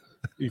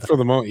 for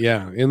the moment,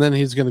 yeah. And then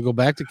he's going to go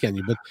back to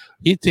Kenya, but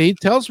he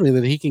tells me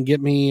that he can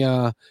get me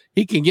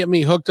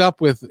hooked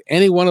up with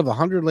any one of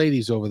 100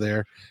 ladies over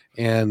there,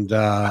 and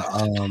I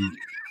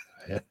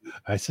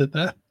said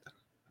that.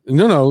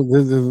 No,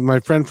 my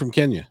friend from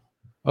Kenya.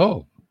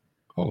 Oh,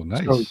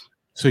 nice.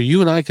 So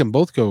you and I can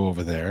both go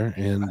over there,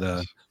 and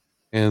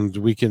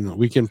we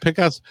can pick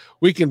us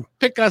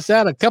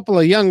out a couple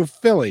of young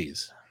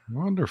fillies.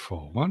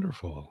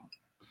 Wonderful.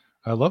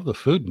 I love the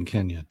food in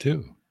Kenya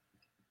too.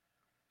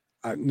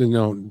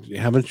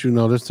 Haven't you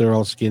noticed they're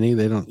all skinny?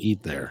 They don't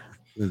eat there.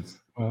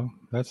 Well,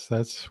 that's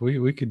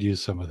we could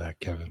use some of that,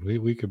 Kevin.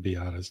 We could be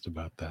honest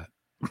about that.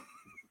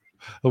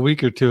 A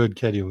week or two in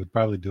Kenya would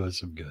probably do us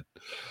some good.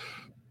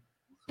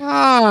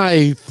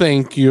 I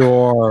think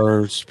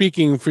you're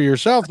speaking for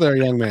yourself there,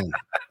 young man.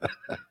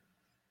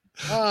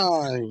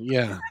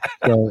 Yeah.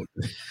 So,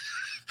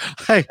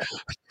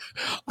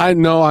 I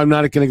know I'm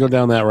not going to go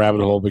down that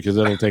rabbit hole because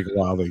it'll take a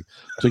while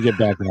to get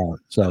back out.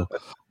 So,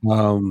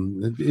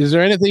 is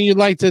there anything you'd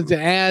like to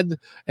add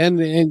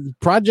and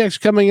projects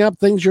coming up,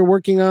 things you're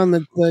working on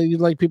that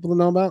you'd like people to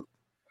know about?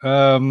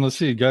 Let's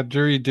see. Got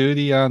jury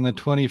duty on the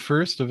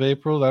 21st of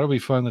April. That'll be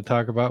fun to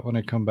talk about when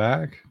I come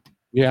back.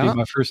 Yeah. It'll be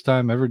my first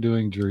time ever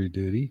doing jury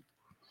duty.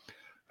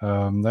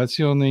 That's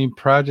the only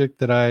project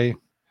that I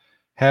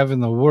have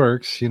in the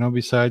works,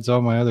 besides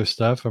all my other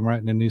stuff. I'm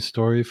writing a new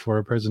story for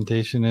a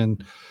presentation in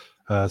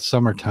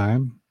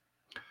summertime.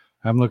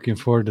 I'm looking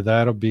forward to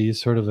that. It'll be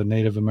sort of a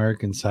Native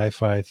American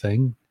sci-fi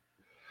thing.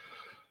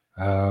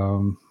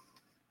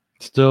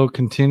 Still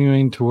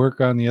continuing to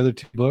work on the other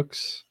two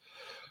books.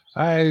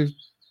 I'm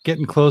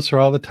getting closer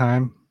all the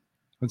time.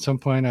 At some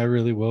point, I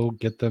really will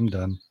get them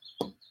done.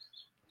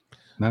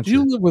 Do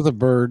you live with a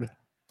bird?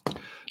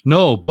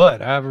 No,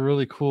 but I have a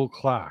really cool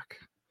clock.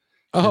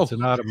 Oh, it's an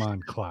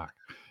Audemars clock.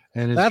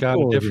 And it's That's got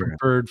cool, a different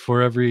bird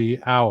for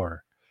every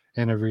hour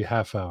and every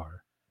half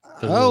hour.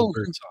 The little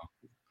bird song.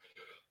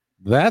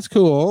 That's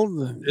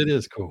cool. It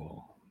is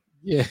cool.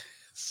 Yeah.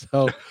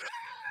 So,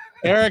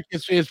 Eric,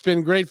 it's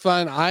been great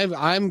fun.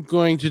 I'm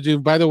going to do,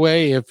 by the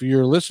way, if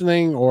you're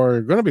listening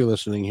or going to be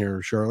listening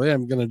here shortly,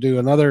 I'm going to do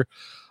another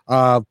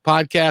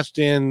podcast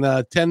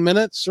in 10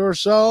 minutes or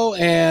so,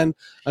 and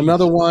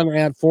another one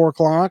at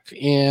 4:00,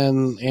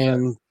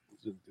 and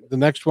the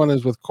next one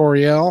is with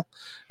Coriel,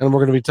 and we're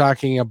going to be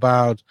talking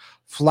about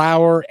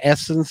flower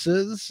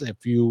essences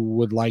if you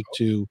would like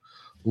to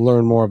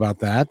learn more about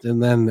that.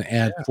 And then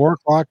at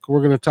 4:00 we're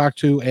going to talk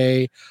to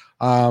a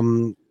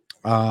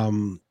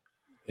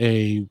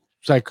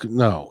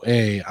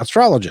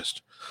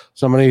astrologist,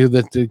 somebody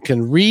that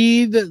can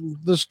read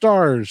the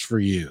stars for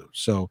you,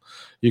 so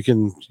you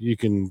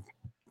can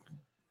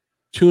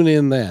tune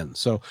in then.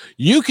 So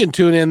you can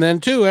tune in then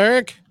too,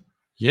 Eric.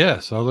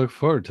 Yes, I'll look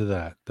forward to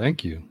that.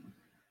 Thank you.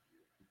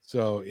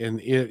 So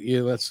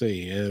let's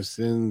see, it's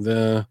in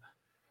the,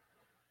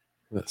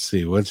 let's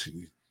see,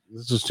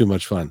 this is too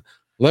much fun.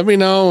 Let me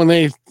know when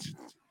they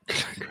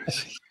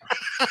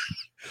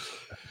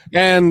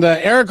and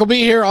Eric will be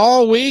here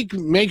all week.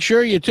 Make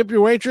sure you tip your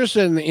waitress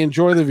and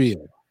enjoy the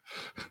view.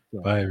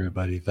 Bye,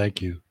 everybody.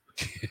 Thank you.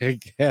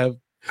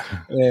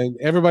 And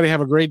everybody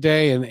have a great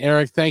day. And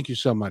Eric, thank you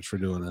so much for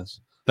doing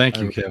this. Thank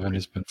you, Kevin.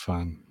 It's been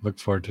fun. Look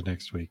forward to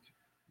next week.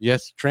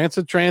 Yes,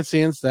 Transit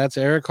Transients. That's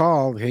Eric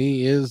Hall.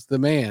 He is the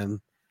man.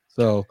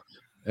 So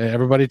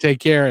everybody take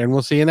care, and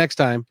we'll see you next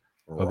time.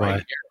 Bye-bye. Right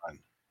here on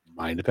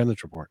My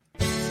Independence Report.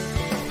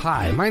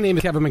 Hi, my name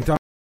is Kevin McDonald.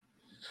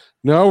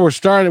 No, we're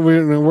starting.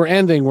 We're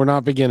ending. We're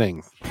not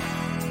beginning.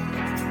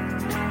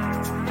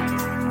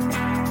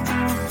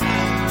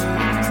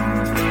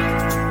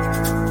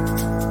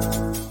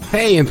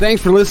 Hey, and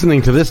thanks for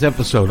listening to this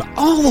episode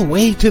all the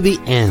way to the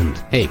end.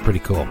 Hey, pretty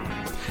cool.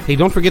 Hey,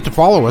 don't forget to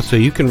follow us so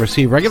you can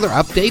receive regular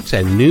updates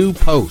and new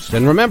posts.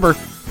 And remember,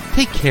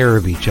 take care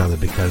of each other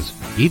because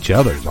each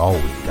other's all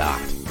we got.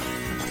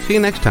 See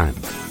you next time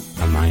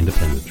on My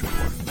Independence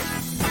Report.